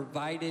armor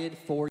provided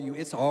for you.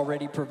 It's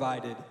already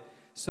provided.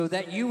 So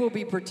that you will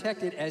be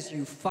protected as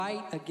you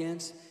fight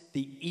against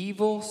the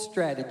evil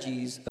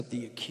strategies of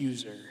the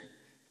accuser.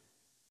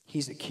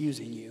 He's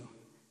accusing you.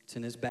 It's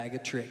in his bag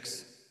of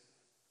tricks.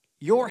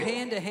 Your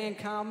hand-to-hand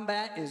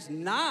combat is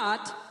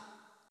not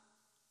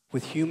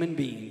with human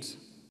beings.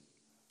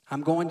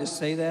 I'm going to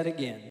say that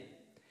again.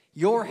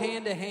 Your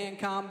hand-to-hand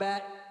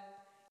combat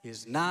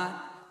is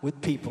not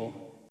with people.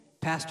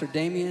 Pastor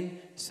Damien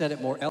said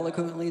it more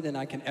eloquently than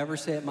I can ever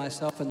say it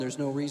myself, and there's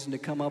no reason to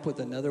come up with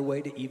another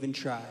way to even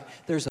try.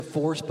 There's a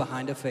force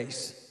behind a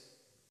face.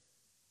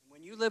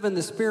 When you live in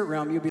the spirit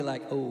realm, you'll be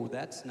like, oh,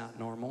 that's not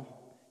normal.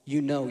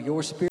 You know,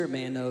 your spirit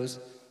man knows,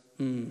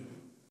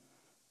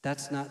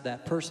 that's not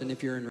that person.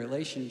 If you're in a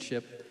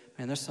relationship,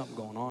 man, there's something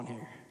going on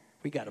here.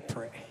 We got to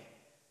pray.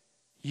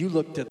 You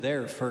look to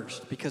there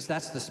first, because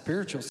that's the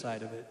spiritual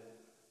side of it.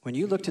 When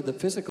you look to the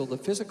physical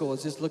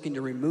is just looking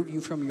to remove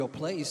you from your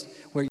place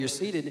where you're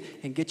seated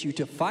and get you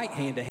to fight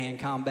hand-to-hand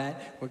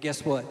combat. Well,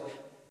 guess what?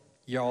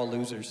 You're all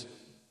losers.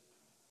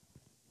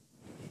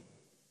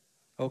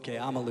 Okay,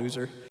 I'm a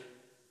loser.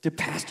 Did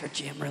Pastor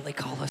Jim really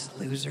call us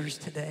losers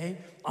today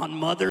on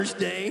Mother's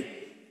Day?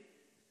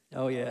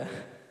 Oh, yeah.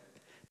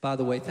 By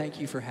the way, thank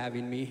you for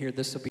having me here.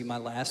 This will be my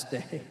last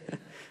day.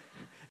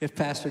 If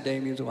Pastor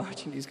Damien's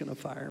watching, he's going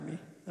to fire me.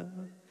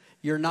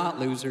 You're not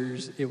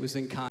losers. It was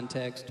in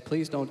context.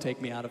 Please don't take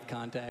me out of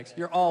context.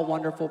 You're all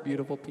wonderful,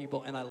 beautiful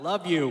people, and I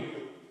love you.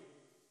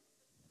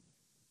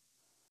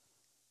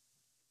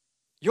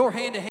 Your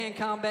hand-to-hand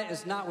combat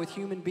is not with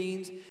human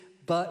beings,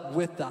 but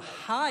with the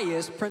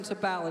highest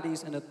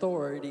principalities and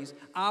authorities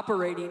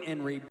operating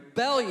in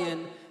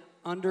rebellion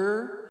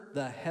under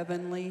the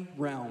heavenly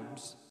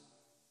realms.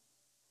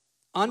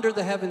 Under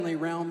the heavenly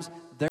realms,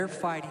 they're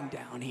fighting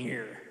down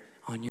here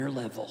on your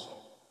level.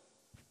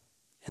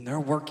 And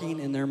they're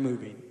working and they're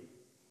moving.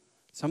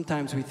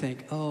 Sometimes we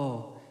think,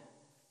 oh,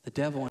 the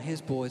devil and his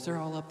boys, they're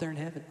all up there in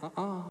heaven.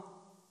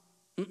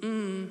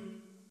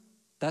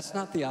 That's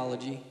not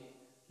theology.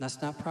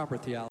 That's not proper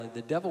theology.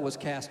 The devil was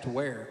cast to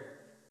where?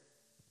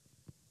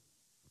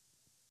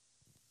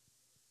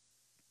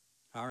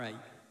 All right.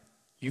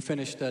 You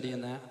finish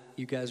studying that.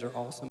 You guys are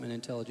awesome and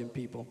intelligent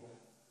people.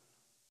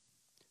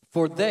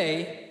 For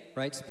they,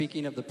 right,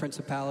 speaking of the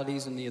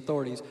principalities and the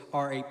authorities,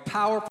 are a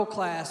powerful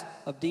class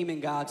of demon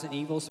gods and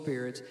evil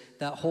spirits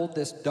that hold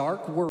this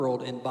dark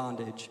world in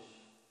bondage.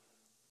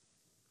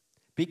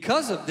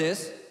 Because of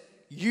this,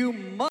 you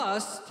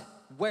must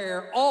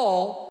wear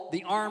all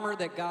the armor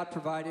that God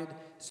provided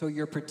so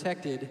you're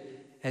protected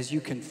as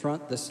you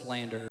confront the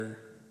slanderer.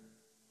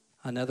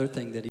 Another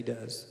thing that he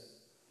does.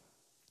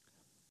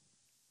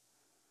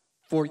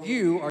 For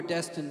you are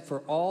destined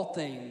for all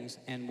things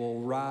and will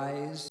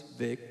rise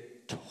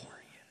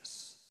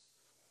victorious.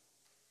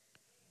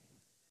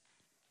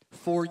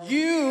 For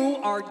you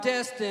are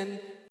destined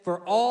for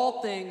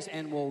all things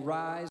and will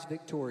rise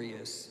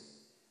victorious.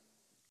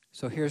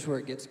 So here's where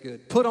it gets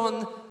good. Put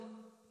on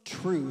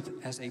truth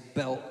as a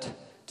belt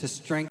to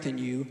strengthen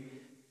you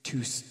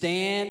to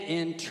stand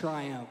in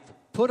triumph.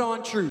 Put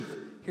on truth.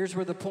 Here's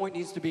where the point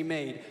needs to be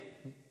made.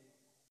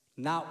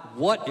 Not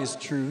what is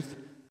truth,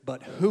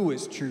 but who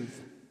is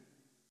truth.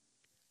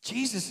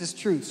 Jesus is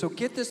truth. So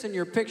get this in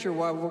your picture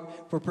while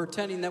we're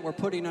pretending that we're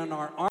putting on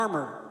our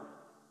armor.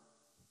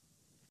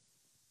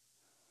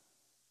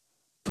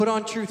 Put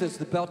on truth as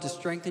the belt to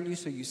strengthen you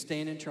so you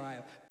stand in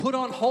triumph. Put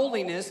on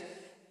holiness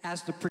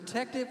as the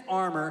protective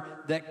armor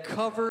that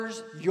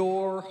covers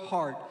your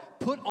heart.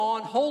 Put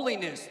on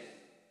holiness.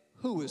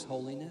 Who is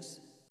holiness?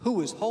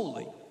 Who is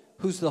holy?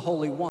 Who's the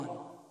Holy One?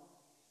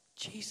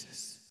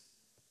 Jesus.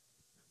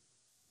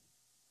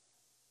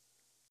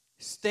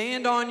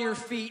 Stand on your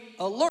feet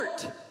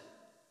alert.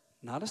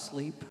 Not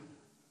asleep,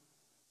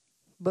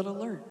 but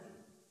alert.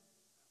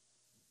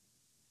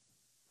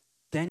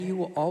 Then you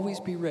will always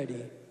be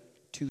ready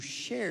to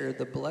share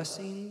the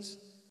blessings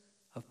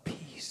of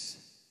peace.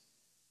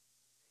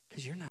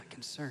 Because you're not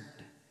concerned.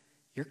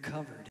 You're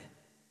covered.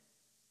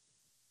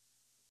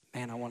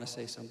 Man, I want to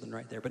say something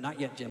right there, but not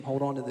yet, Jim.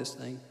 Hold on to this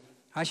thing.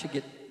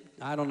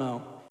 I don't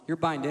know. You're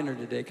buying dinner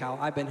today, Kyle.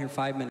 I've been here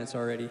 5 minutes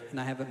already, and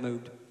I haven't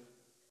moved.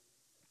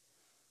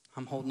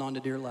 I'm holding on to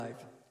dear life.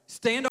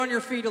 Stand on your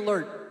feet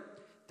alert.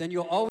 Then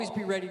you'll always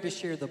be ready to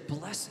share the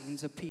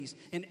blessings of peace.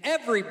 In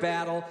every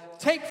battle,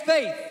 take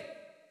faith.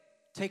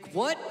 Take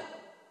what?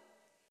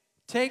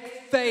 Take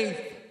faith.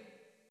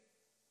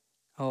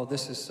 Oh,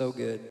 this is so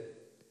good.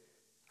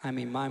 I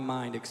mean, my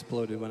mind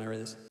exploded when I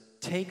read this.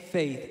 Take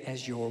faith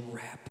as your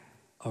wrap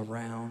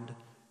around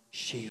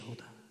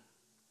shield.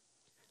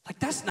 Like,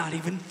 that's not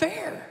even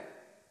fair.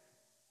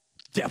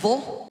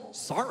 Devil,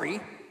 sorry.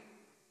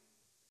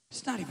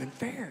 It's not even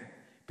fair.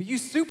 But you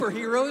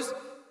superheroes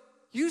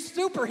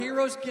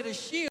get a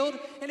shield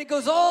and it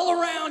goes all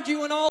around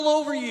you and all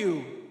over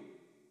you.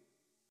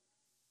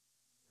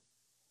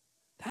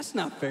 That's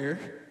not fair.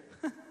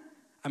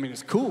 I mean,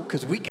 it's cool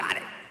because we got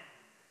it.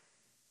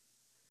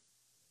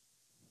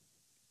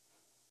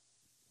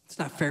 It's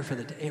not fair for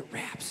the day. It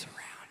wraps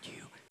around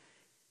you.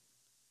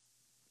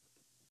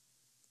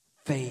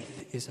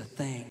 Faith is a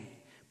thing,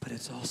 but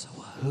it's also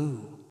a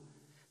who.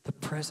 The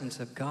presence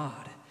of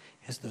God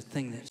as the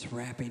thing that's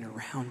wrapping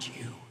around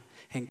you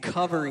and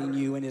covering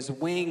you in his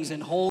wings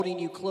and holding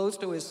you close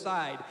to his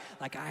side.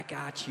 Like, I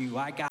got you.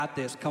 I got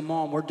this. Come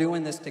on, we're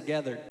doing this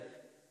together.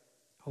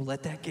 Oh,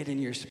 let that get in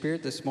your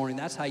spirit this morning.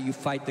 That's how you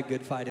fight the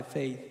good fight of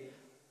faith.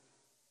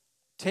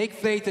 Take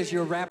faith as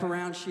your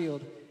wraparound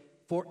shield,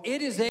 for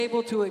it is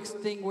able to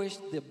extinguish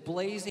the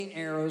blazing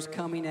arrows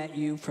coming at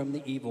you from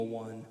the evil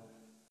one.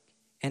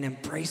 And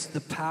embrace the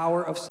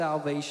power of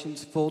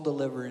salvation's full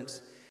deliverance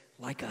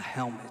like a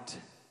helmet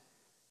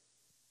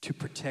to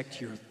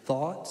protect your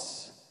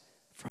thoughts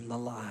from the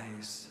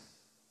lies.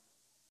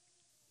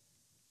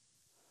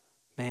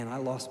 Man, I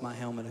lost my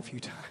helmet a few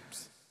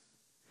times.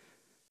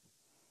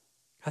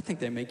 I think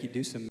they make you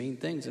do some mean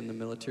things in the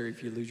military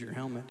if you lose your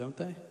helmet, don't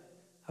they?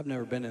 I've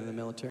never been in the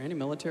military. Any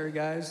military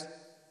guys,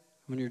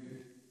 when you're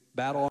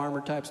battle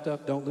armor type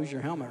stuff, don't lose your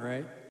helmet,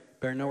 right?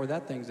 Better know where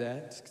that thing's at.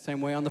 It's the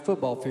same way on the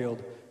football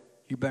field.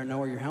 You better know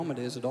where your helmet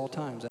is at all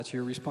times. That's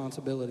your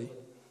responsibility.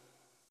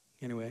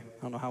 Anyway,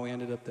 I don't know how we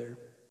ended up there.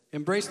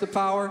 Embrace the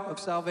power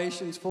of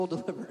salvation's full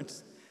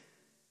deliverance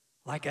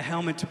like a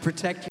helmet to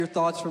protect your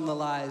thoughts from the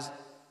lies.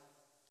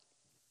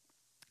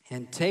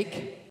 And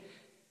take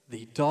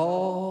the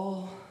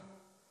dull,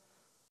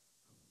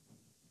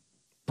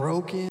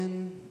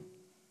 broken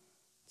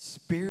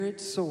spirit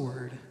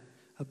sword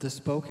of the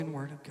spoken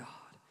word of God.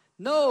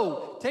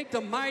 No, take the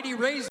mighty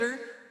razor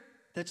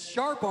that's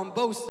sharp on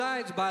both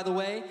sides, by the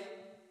way.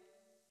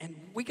 And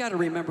we got to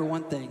remember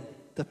one thing.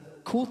 The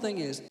cool thing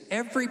is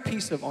every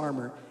piece of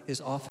armor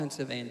is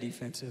offensive and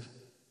defensive.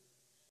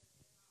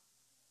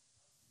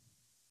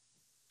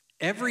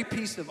 Every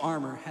piece of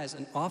armor has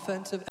an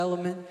offensive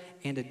element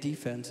and a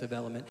defensive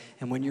element.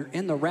 And when you're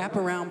in the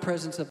wraparound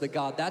presence of the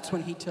God, that's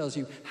when he tells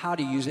you how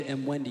to use it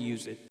and when to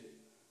use it.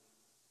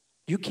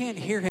 You can't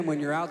hear him when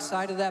you're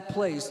outside of that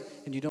place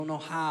and you don't know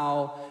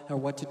how or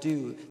what to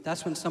do.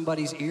 That's when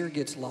somebody's ear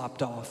gets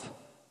lopped off.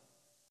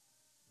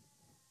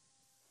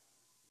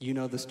 You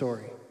know the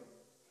story.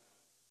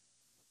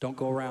 Don't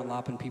go around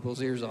lopping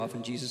people's ears off,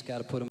 and Jesus got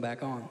to put them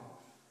back on.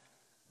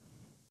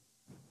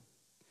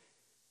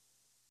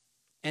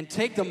 And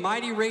take the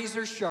mighty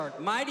razor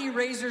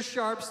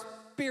sharp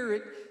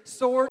spirit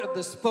sword of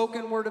the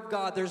spoken word of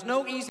God. There's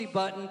no easy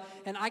button,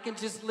 and I can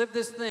just live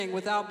this thing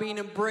without being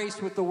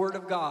embraced with the word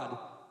of God.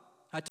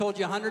 I told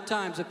you 100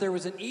 times, if there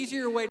was an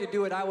easier way to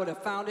do it, I would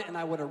have found it, and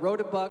I would have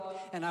wrote a book,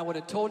 and I would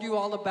have told you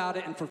all about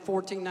it, and for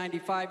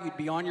 $14.95, you'd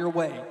be on your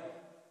way.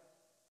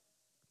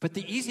 But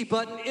the easy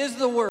button is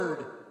the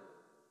word.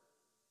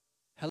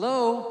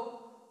 Hello?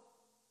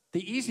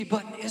 The easy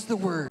button is the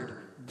word.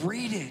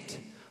 Read it.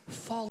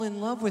 Fall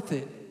in love with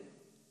it.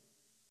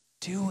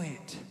 Do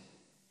it.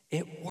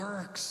 It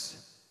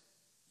works.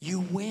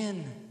 You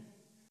win.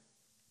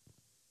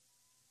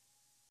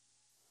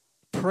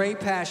 Pray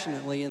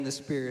passionately in the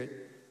Spirit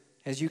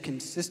as you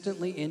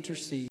consistently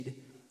intercede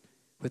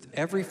with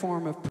every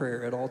form of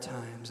prayer at all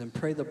times, and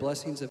pray the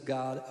blessings of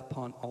God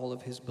upon all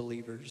of his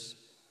believers.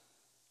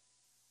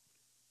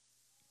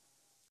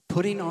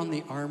 Putting on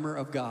the armor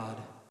of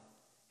God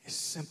is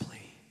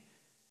simply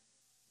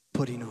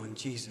putting on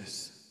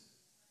Jesus.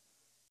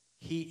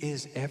 He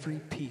is every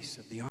piece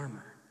of the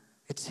armor.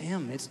 It's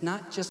him. It's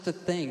not just a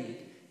thing.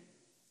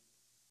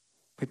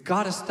 We've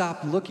got to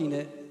stop looking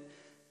at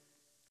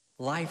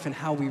life and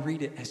how we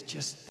read it as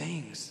just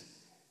things.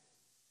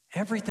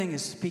 Everything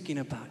is speaking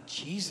about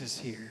Jesus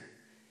here.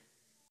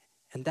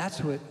 And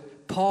that's what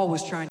Paul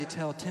was trying to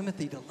tell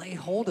Timothy to lay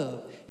hold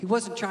of. He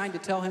wasn't trying to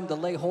tell him to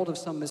lay hold of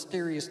some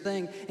mysterious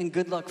thing and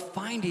good luck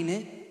finding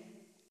it.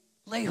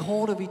 Lay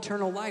hold of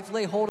eternal life.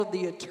 Lay hold of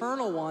the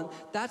eternal one.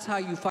 That's how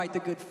you fight the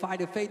good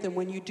fight of faith. And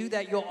when you do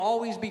that, you'll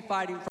always be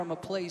fighting from a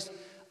place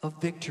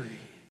of victory.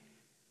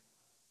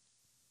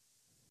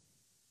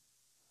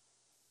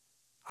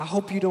 I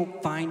hope you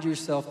don't find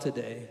yourself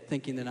today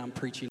thinking that I'm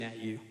preaching at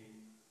you.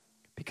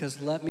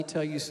 Because let me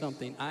tell you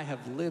something. I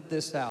have lived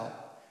this out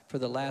for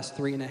the last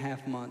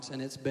 3.5 months,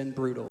 and it's been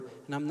brutal.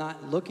 And I'm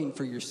not looking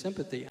for your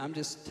sympathy. I'm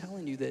just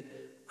telling you that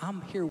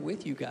I'm here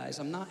with you guys.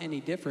 I'm not any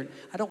different.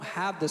 I don't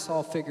have this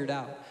all figured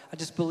out. I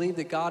just believe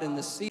that God in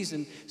this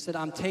season said,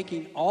 I'm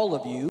taking all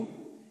of you,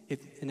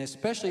 and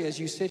especially as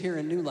you sit here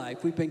in New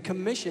Life, we've been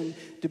commissioned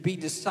to be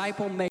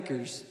disciple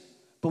makers,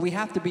 but we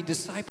have to be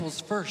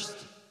disciples first.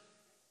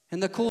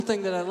 And the cool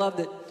thing that I love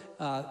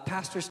that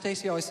Pastor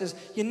Stacy always says,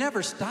 you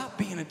never stop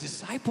being a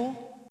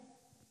disciple.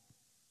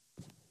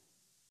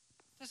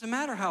 Doesn't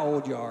matter how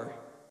old you are.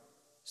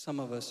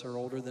 Some of us are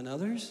older than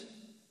others.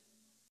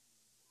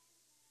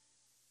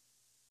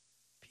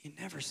 You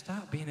never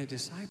stop being a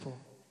disciple.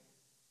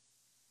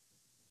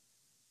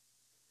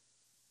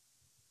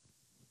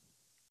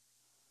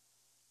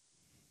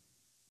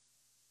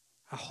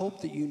 I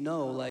hope that you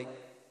know, I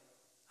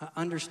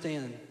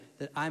understand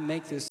that I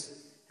make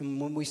this, and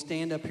when we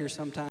stand up here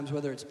sometimes,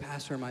 whether it's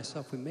pastor or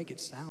myself, we make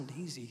it sound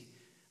easy.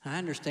 And I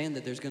understand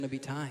that there's going to be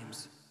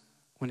times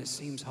when it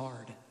seems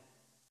hard.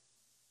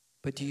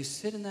 But do you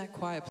sit in that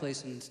quiet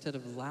place and instead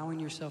of allowing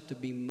yourself to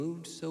be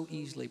moved so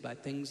easily by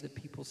things that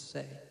people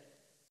say,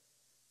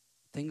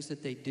 things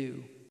that they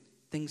do,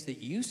 things that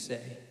you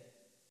say,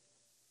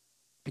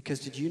 Because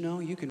did you know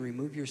you can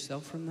remove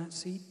yourself from that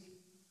seat?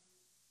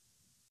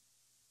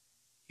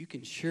 You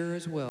can sure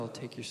as well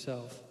take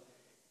yourself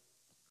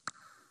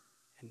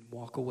and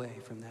walk away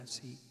from that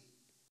seat.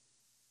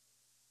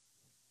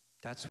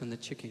 That's when the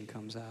chicken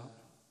comes out.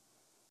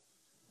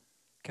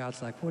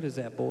 God's like, what is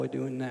that boy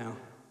doing now?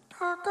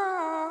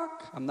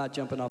 I'm not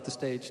jumping off the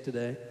stage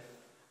today.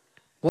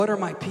 What are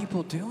my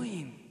people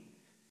doing?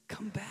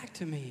 Come back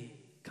to me.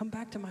 Come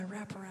back to my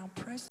wraparound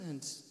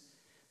presence.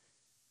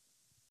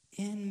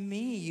 In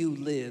me you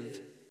live.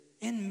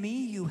 In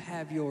me you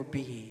have your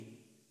being.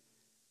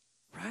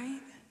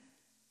 Right?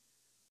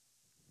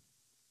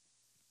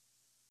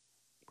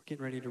 We're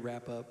getting ready to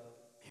wrap up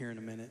here in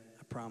a minute,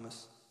 I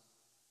promise.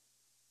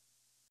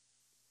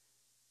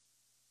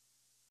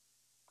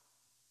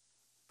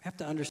 We have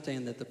to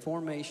understand that the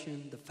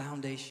formation, the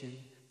foundation,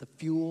 the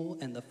fuel,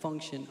 and the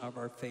function of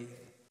our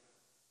faith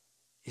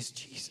is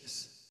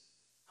Jesus.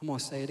 I'm going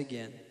to say it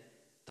again.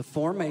 The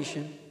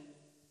formation,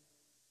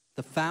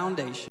 the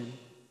foundation,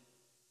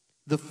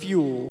 the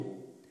fuel,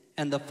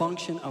 and the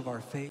function of our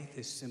faith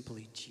is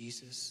simply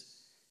Jesus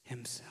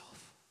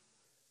himself.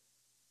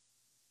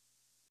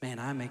 Man,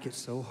 I make it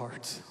so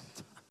hard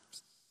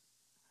sometimes.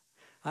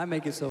 I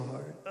make it so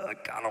hard. I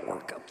gotta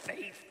work up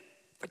faith.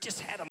 If I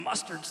just had a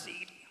mustard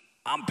seed,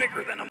 I'm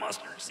bigger than a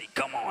mustard seed.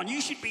 Come on,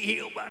 you should be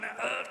healed by now.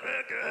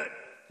 Good.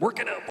 Work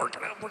it up, work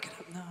it up, work it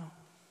up. No.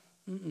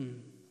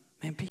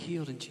 Man, be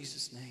healed in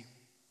Jesus' name.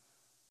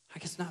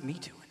 Like it's not me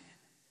doing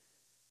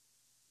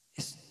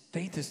it.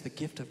 Faith is the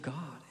gift of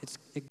God. It's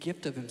a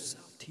gift of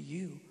himself to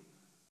you.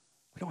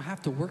 We don't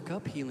have to work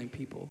up healing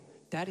people.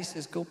 Daddy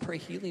says, go pray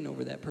healing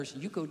over that person.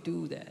 You go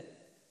do that.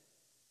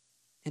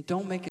 And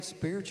don't make it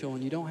spiritual,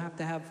 and you don't have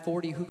to have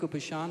 40 hookah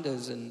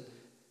pashandas and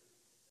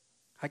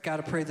I got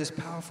to pray this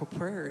powerful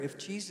prayer. If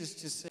Jesus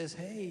just says,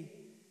 hey,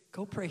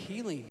 go pray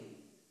healing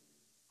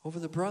over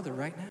the brother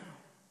right now.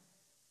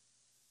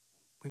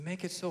 We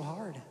make it so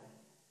hard.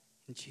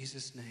 In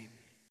Jesus' name,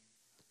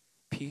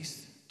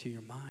 peace to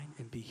your mind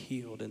and be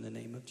healed in the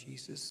name of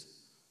Jesus.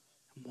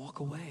 And walk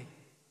away.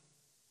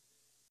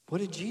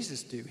 What did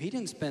Jesus do? He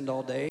didn't spend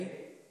all day.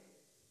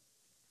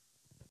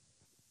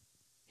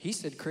 He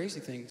said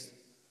crazy things.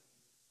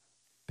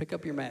 Pick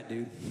up your mat,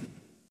 dude.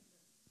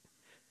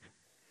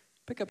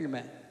 Pick up your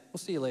mat. We'll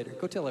see you later.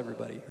 Go tell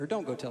everybody. Or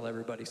don't go tell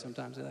everybody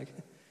sometimes. They're like,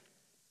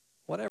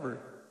 whatever.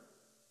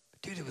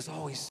 But dude, it was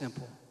always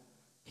simple.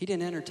 He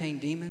didn't entertain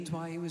demons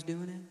while he was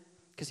doing it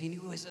because he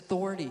knew his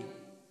authority.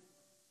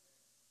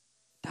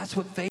 That's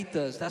what faith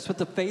does. That's what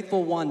the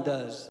faithful one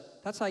does.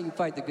 That's how you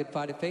fight the good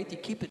fight of faith. You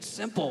keep it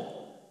simple.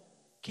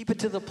 Keep it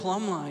to the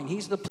plumb line.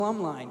 He's the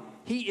plumb line.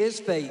 He is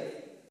faith.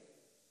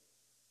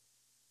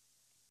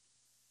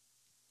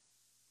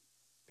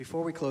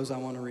 Before we close, I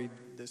want to read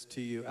this to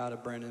you out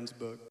of Brennan's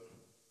book.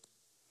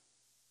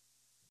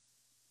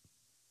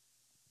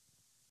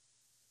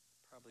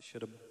 Probably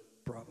should have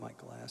brought my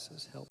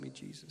glasses. Help me,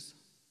 Jesus.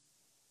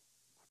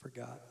 I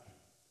forgot.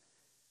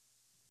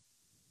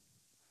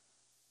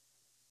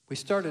 We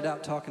started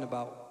out talking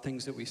about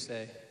things that we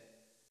say,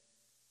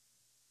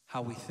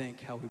 how we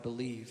think, how we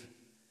believe,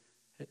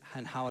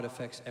 and how it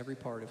affects every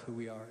part of who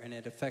we are, and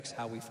it affects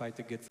how we fight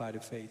the good fight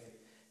of faith,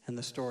 and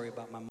the story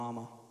about my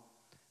mama.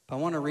 But I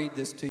want to read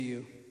this to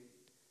you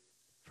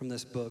from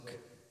this book,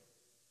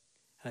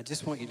 and I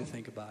just want you to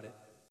think about it.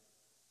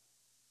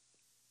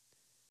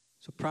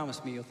 So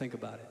promise me you'll think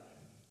about it.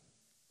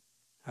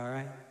 All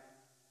right?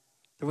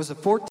 There was a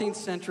 14th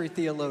century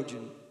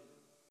theologian.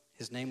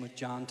 His name was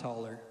John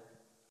Tauler.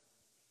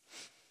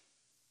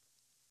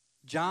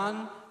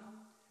 John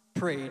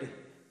prayed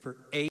for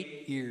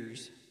 8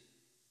 years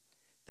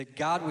that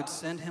God would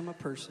send him a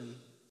person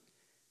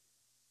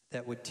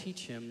that would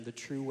teach him the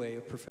true way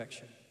of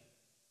perfection.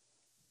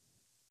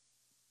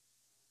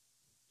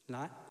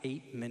 Not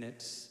 8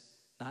 minutes,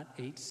 not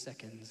 8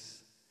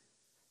 seconds,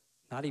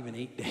 not even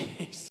 8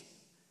 days.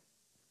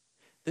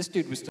 This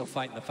dude was still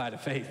fighting the fight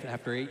of faith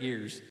after 8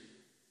 years.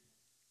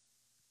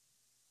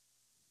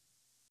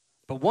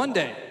 But one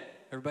day,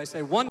 everybody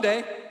say, one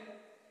day,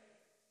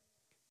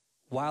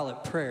 while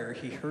at prayer,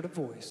 he heard a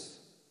voice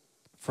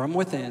from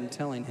within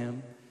telling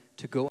him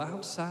to go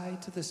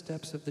outside to the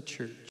steps of the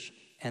church,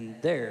 and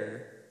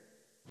there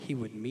he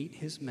would meet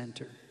his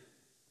mentor.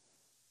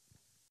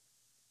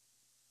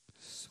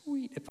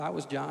 Sweet. If I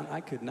was John,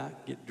 I could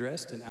not get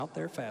dressed and out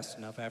there fast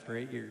enough after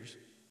 8 years.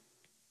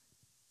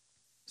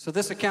 So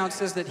this account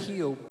says that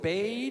he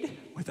obeyed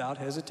without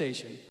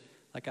hesitation,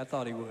 like I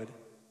thought he would.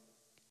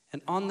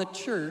 And on the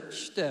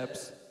church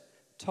steps,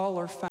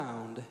 Tauler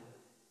found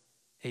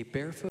a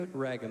barefoot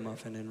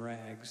ragamuffin in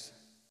rags,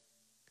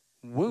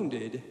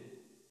 wounded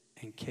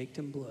and caked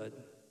in blood.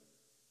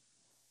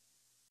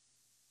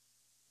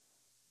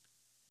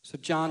 So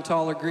John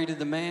Tauler greeted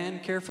the man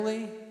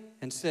carefully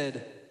and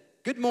said,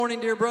 "Good morning,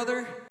 dear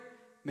brother.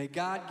 May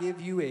God give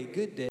you a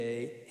good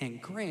day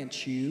and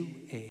grant you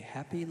a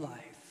happy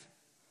life."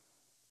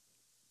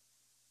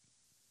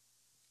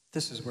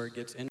 This is where it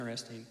gets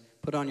interesting.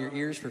 Put on your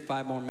ears for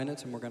 5 more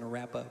minutes and we're going to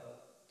wrap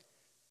up.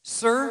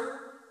 "Sir,"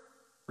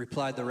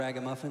 replied the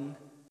ragamuffin,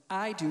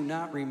 I do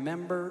not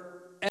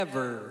remember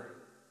ever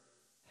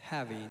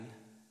having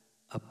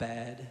a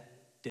bad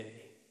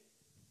day.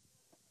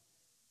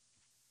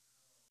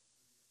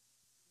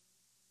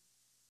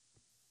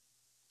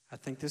 I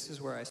think this is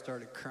where I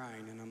started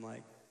crying, and I'm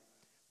like,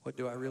 what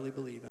do I really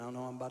believe? I don't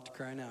know, I'm about to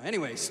cry now.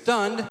 Anyway,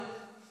 stunned,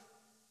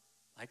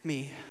 like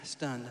me,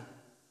 stunned.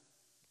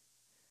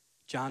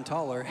 John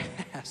Toller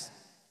asked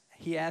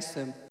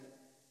him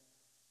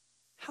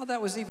how that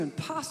was even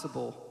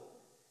possible,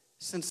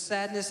 since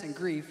sadness and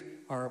grief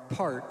are a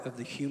part of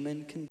the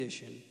human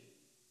condition,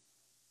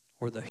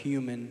 or the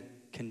human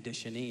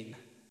conditioning,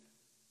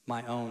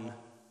 my own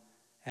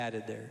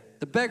added there.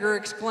 The beggar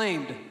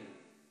exclaimed,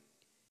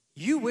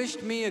 "You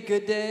wished me a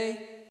good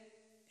day?"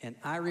 And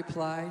I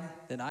replied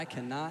that I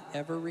cannot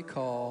ever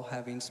recall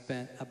having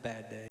spent a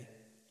bad day.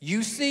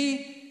 You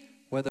see,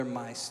 whether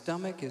my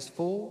stomach is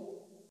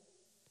full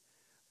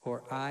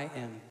or I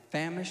am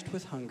famished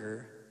with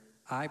hunger,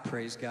 I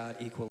praise God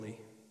equally.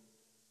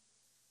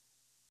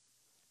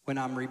 When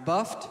I'm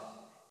rebuffed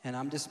and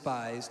I'm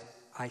despised,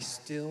 I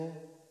still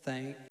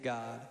thank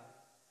God.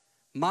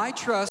 My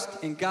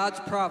trust in God's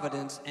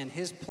providence and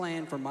His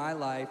plan for my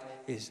life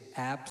is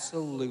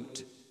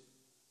absolute.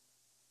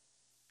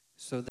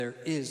 So there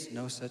is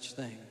no such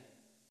thing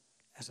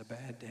as a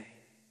bad day.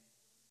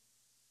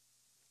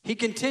 He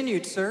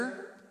continued,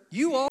 "Sir,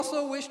 you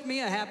also wished me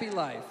a happy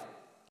life,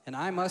 and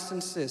I must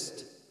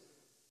insist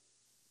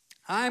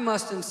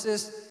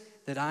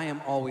that I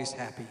am always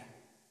happy."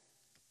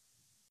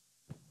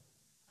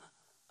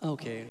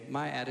 Okay,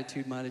 my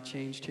attitude might have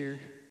changed here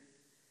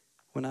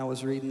when I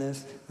was reading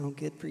this. Oh,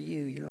 good for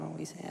you, you're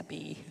always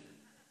happy.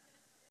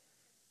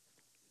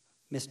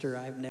 Mister,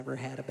 I've never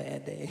had a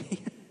bad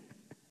day.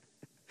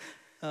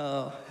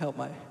 Oh, help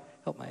my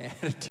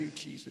attitude,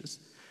 Jesus.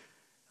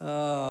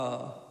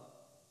 So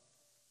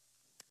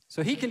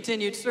he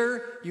continued,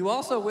 "Sir, you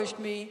also wished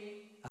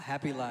me a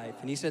happy life."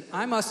 And he said,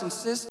 "I must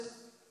insist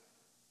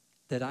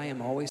that I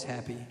am always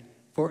happy,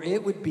 for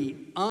it would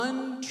be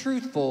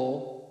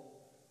untruthful,"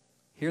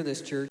 hear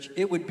this, church,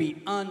 "it would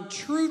be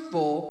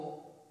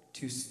untruthful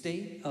to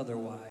state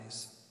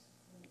otherwise.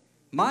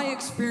 My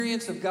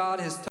experience of God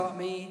has taught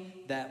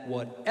me that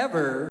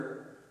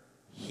whatever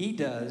He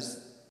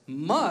does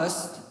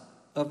must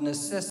of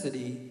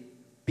necessity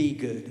be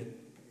good.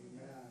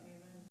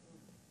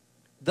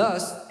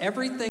 Thus,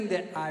 everything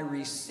that I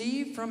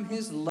receive from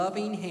His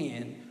loving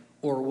hand,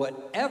 or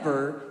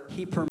whatever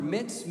He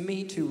permits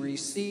me to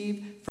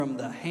receive from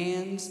the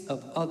hands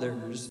of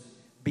others,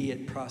 be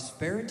it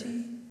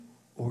prosperity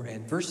or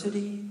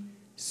adversity,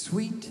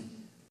 sweet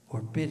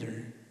or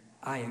bitter,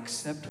 I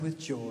accept with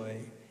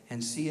joy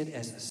and see it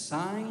as a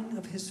sign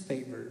of His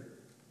favor.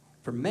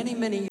 For many,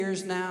 many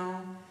years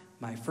now,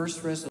 my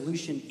first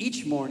resolution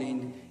each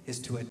morning is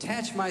to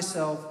attach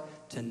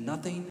myself to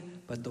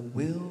nothing but the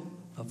will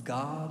of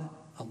God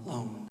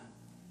alone.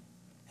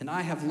 And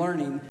I have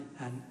learned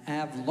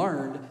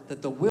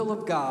that the will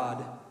of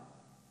God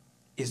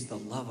is the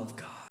love of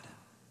God.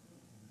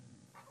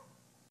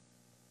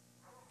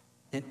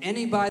 And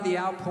any by the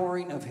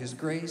outpouring of His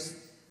grace,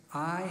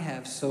 I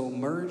have so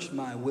merged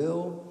my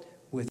will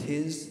with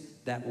His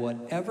that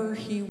whatever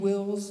He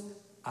wills,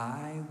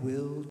 I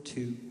will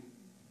too.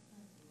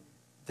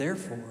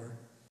 Therefore,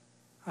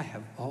 I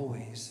have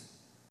always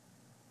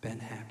been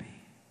happy."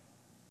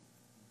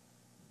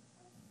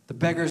 The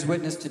beggar's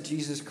witness to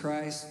Jesus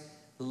Christ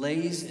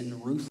lays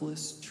in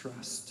ruthless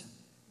trust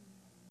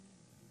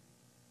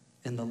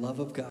in the love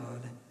of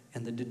God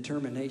and the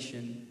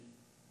determination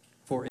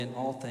for in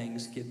all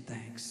things give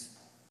thanks.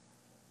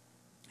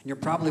 And you're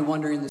probably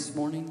wondering this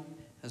morning,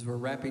 as we're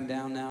wrapping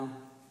down now,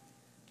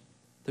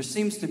 there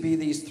seems to be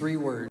these three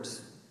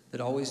words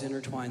that always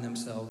intertwine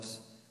themselves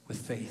with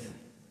faith.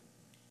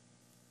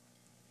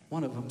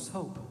 One of them's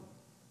hope,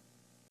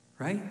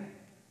 right?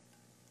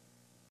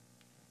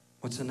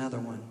 What's another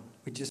one?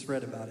 We just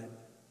read about it.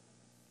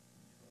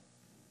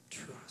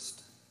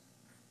 Trust.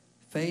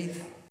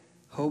 Faith,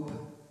 hope,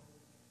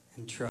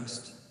 and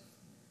trust.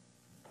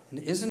 And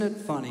isn't it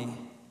funny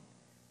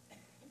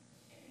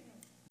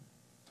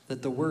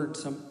that the word,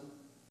 some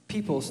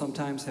people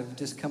sometimes have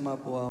just come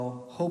up,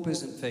 well, hope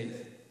isn't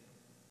faith.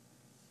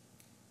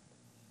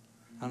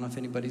 I don't know if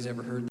anybody's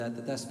ever heard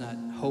that that's not,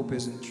 hope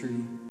isn't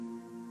true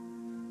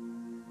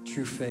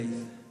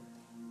faith.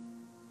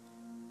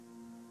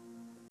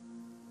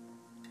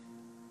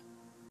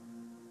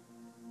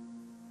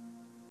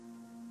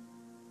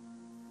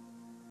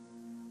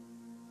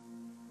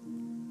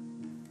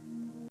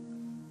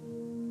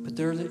 But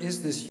there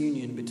is this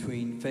union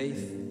between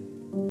faith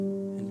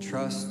and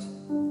trust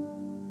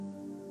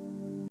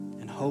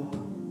and hope.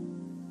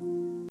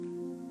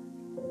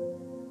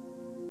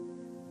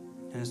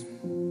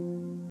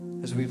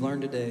 And as we've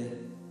learned today,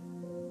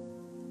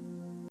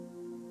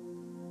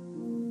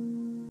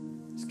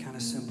 it's kind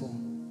of simple.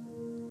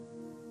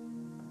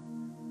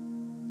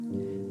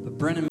 But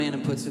Brennan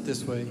Manning puts it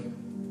this way.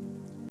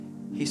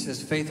 He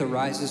says, faith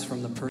arises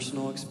from the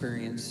personal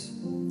experience.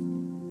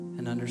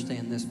 And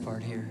understand this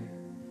part here.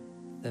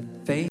 That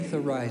faith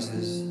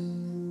arises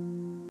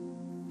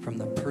from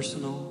the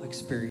personal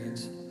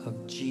experience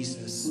of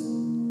Jesus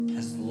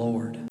as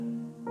Lord.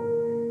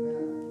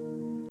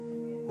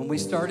 When we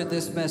started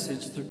this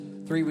message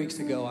 3 weeks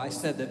ago, I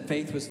said that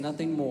faith was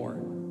nothing more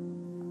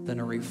than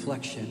a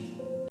reflection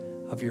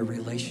of your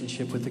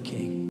relationship with the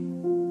King.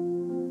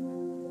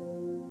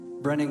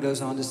 Brennan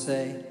goes on to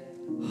say,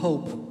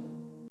 hope.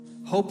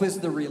 Hope is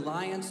the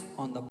reliance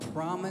on the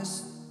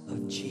promise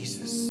of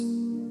Jesus,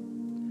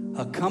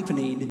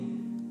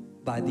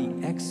 accompanied by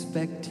the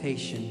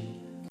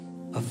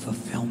expectation of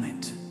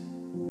fulfillment.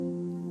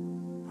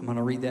 I'm going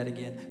to read that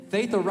again.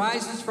 Faith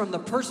arises from the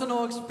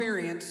personal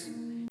experience,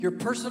 your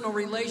personal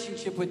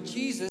relationship with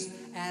Jesus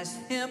as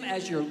Him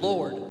as your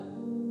Lord.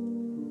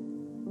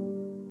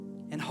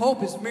 And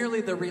hope is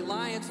merely the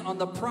reliance on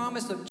the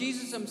promise of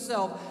Jesus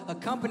Himself,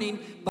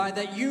 accompanied by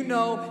that you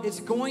know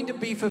it's going to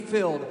be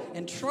fulfilled.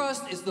 And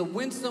trust is the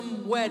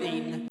winsome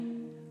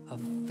wedding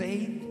of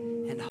faith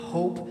and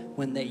hope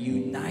when they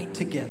unite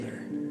together.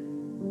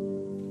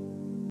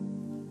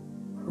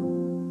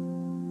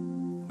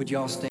 Would you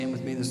all stand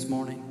with me this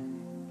morning?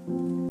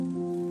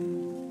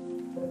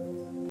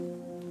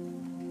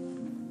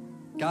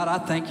 God, I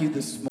thank you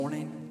this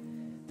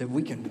morning that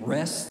we can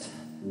rest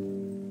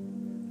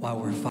while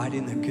we're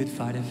fighting the good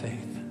fight of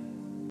faith.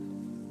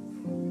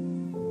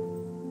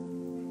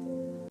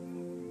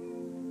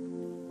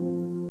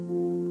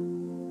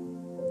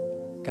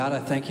 God, I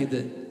thank you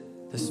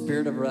that the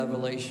spirit of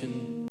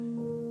revelation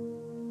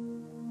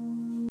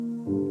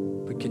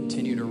would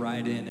continue to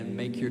ride in and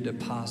make your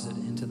deposit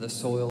into the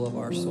soil of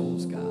our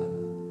souls, God.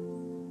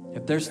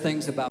 If there's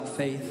things about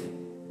faith,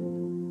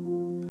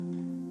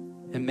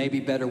 and maybe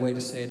a better way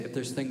to say it, if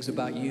there's things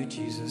about you,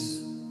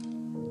 Jesus,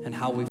 and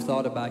how we've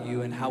thought about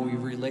you and how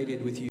we've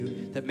related with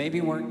you that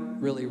maybe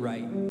weren't really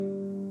right,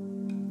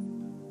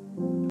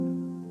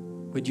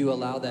 would you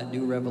allow that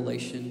new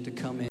revelation to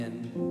come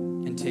in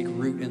and take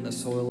root in the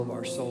soil of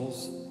our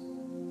souls?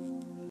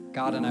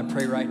 God, and I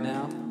pray right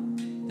now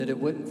that it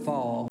wouldn't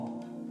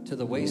fall to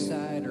the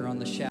wayside or on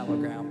the shallow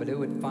ground, but it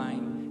would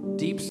find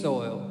deep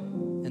soil,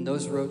 and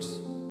those roots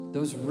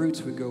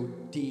would go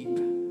deep,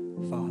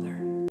 Father.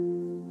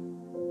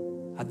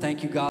 I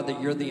thank you, God, that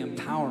you're the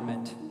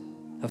empowerment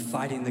of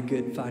fighting the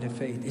good fight of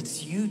faith.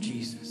 It's you,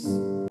 Jesus.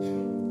 And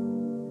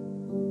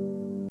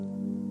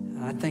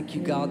I thank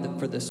you, God, that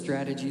for the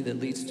strategy that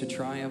leads to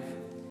triumph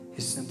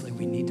is simply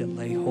we need to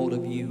lay hold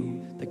of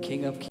you, the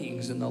King of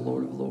Kings and the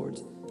Lord of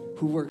Lords,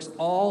 who works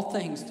all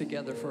things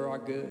together for our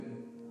good.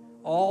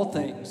 All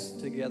things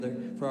together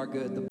for our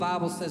good. The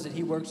Bible says that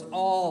He works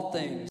all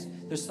things.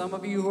 There's some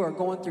of you who are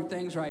going through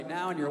things right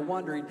now and you're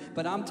wondering,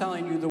 but I'm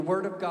telling you, the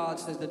Word of God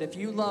says that if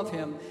you love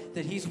Him,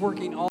 that He's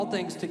working all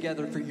things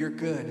together for your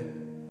good.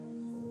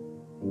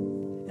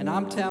 And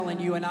I'm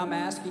telling you, and I'm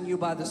asking you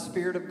by the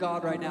Spirit of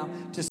God right now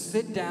to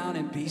sit down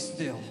and be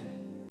still.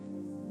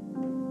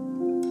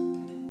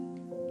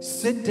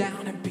 Sit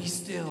down and be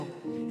still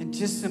and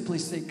just simply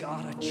say,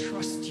 God, I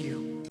trust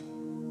you.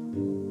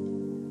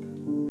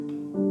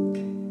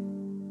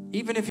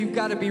 Even if you've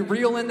got to be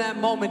real in that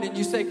moment and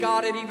you say,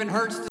 God, it even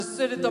hurts to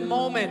sit at the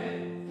moment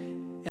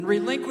and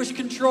relinquish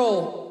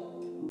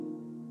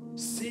control.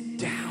 Sit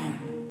down.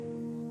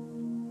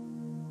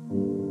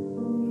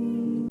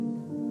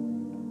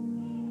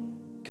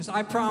 Because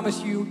I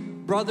promise you,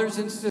 brothers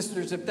and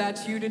sisters, if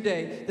that's you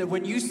today, that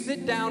when you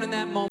sit down in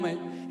that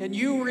moment and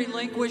you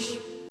relinquish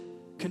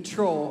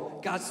control,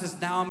 God says,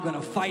 now I'm going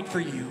to fight for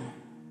you.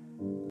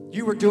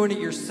 You were doing it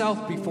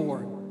yourself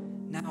before.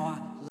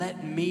 Now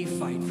let me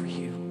fight for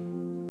you.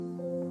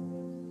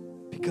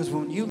 Because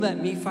when you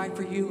let me fight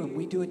for you and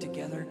we do it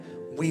together,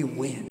 we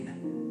win.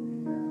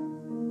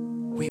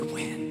 We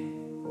win.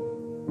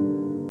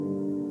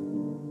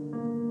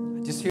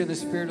 I just hear the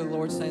Spirit of the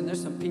Lord saying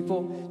there's some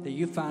people that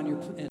you found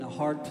you're in a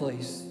hard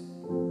place.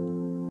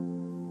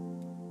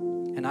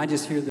 And I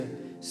just hear the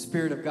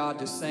Spirit of God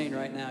just saying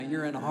right now,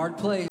 you're in a hard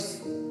place,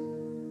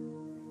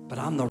 but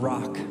I'm the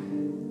rock.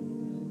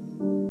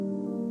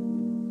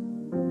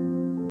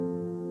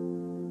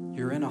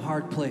 You're in a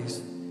hard place.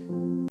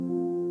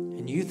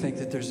 And you think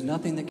that there's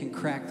nothing that can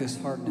crack this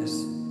hardness,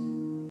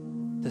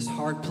 this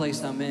hard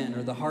place I'm in,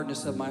 or the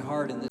hardness of my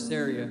heart in this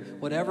area,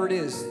 whatever it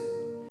is,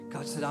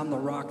 God said, I'm the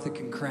rock that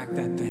can crack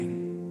that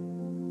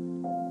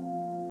thing.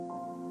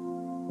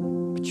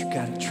 But you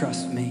got to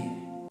trust me.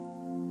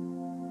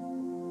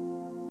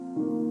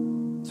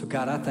 So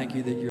God, I thank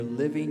you that you're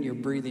living, you're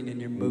breathing, and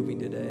you're moving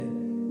today.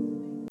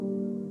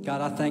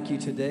 God, I thank you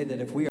today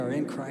that if we are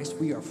in Christ,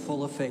 we are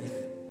full of faith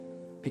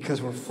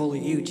because we're full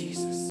of you,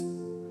 Jesus.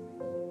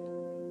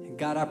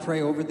 God, I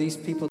pray over these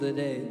people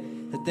today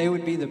that they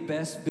would be the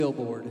best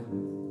billboard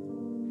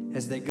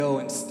as they go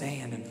and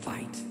stand and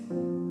fight.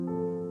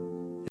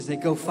 As they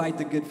go fight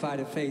the good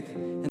fight of faith,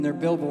 and their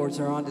billboards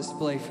are on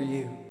display for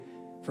you,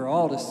 for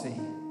all to see.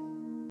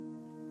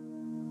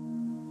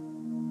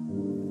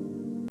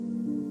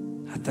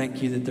 I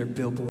thank you that their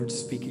billboards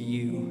speak of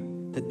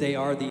you, that they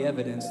are the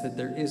evidence that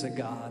there is a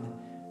God,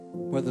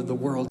 whether the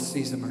world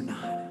sees him or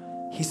not.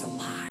 He's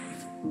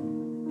alive,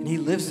 and he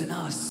lives in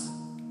us.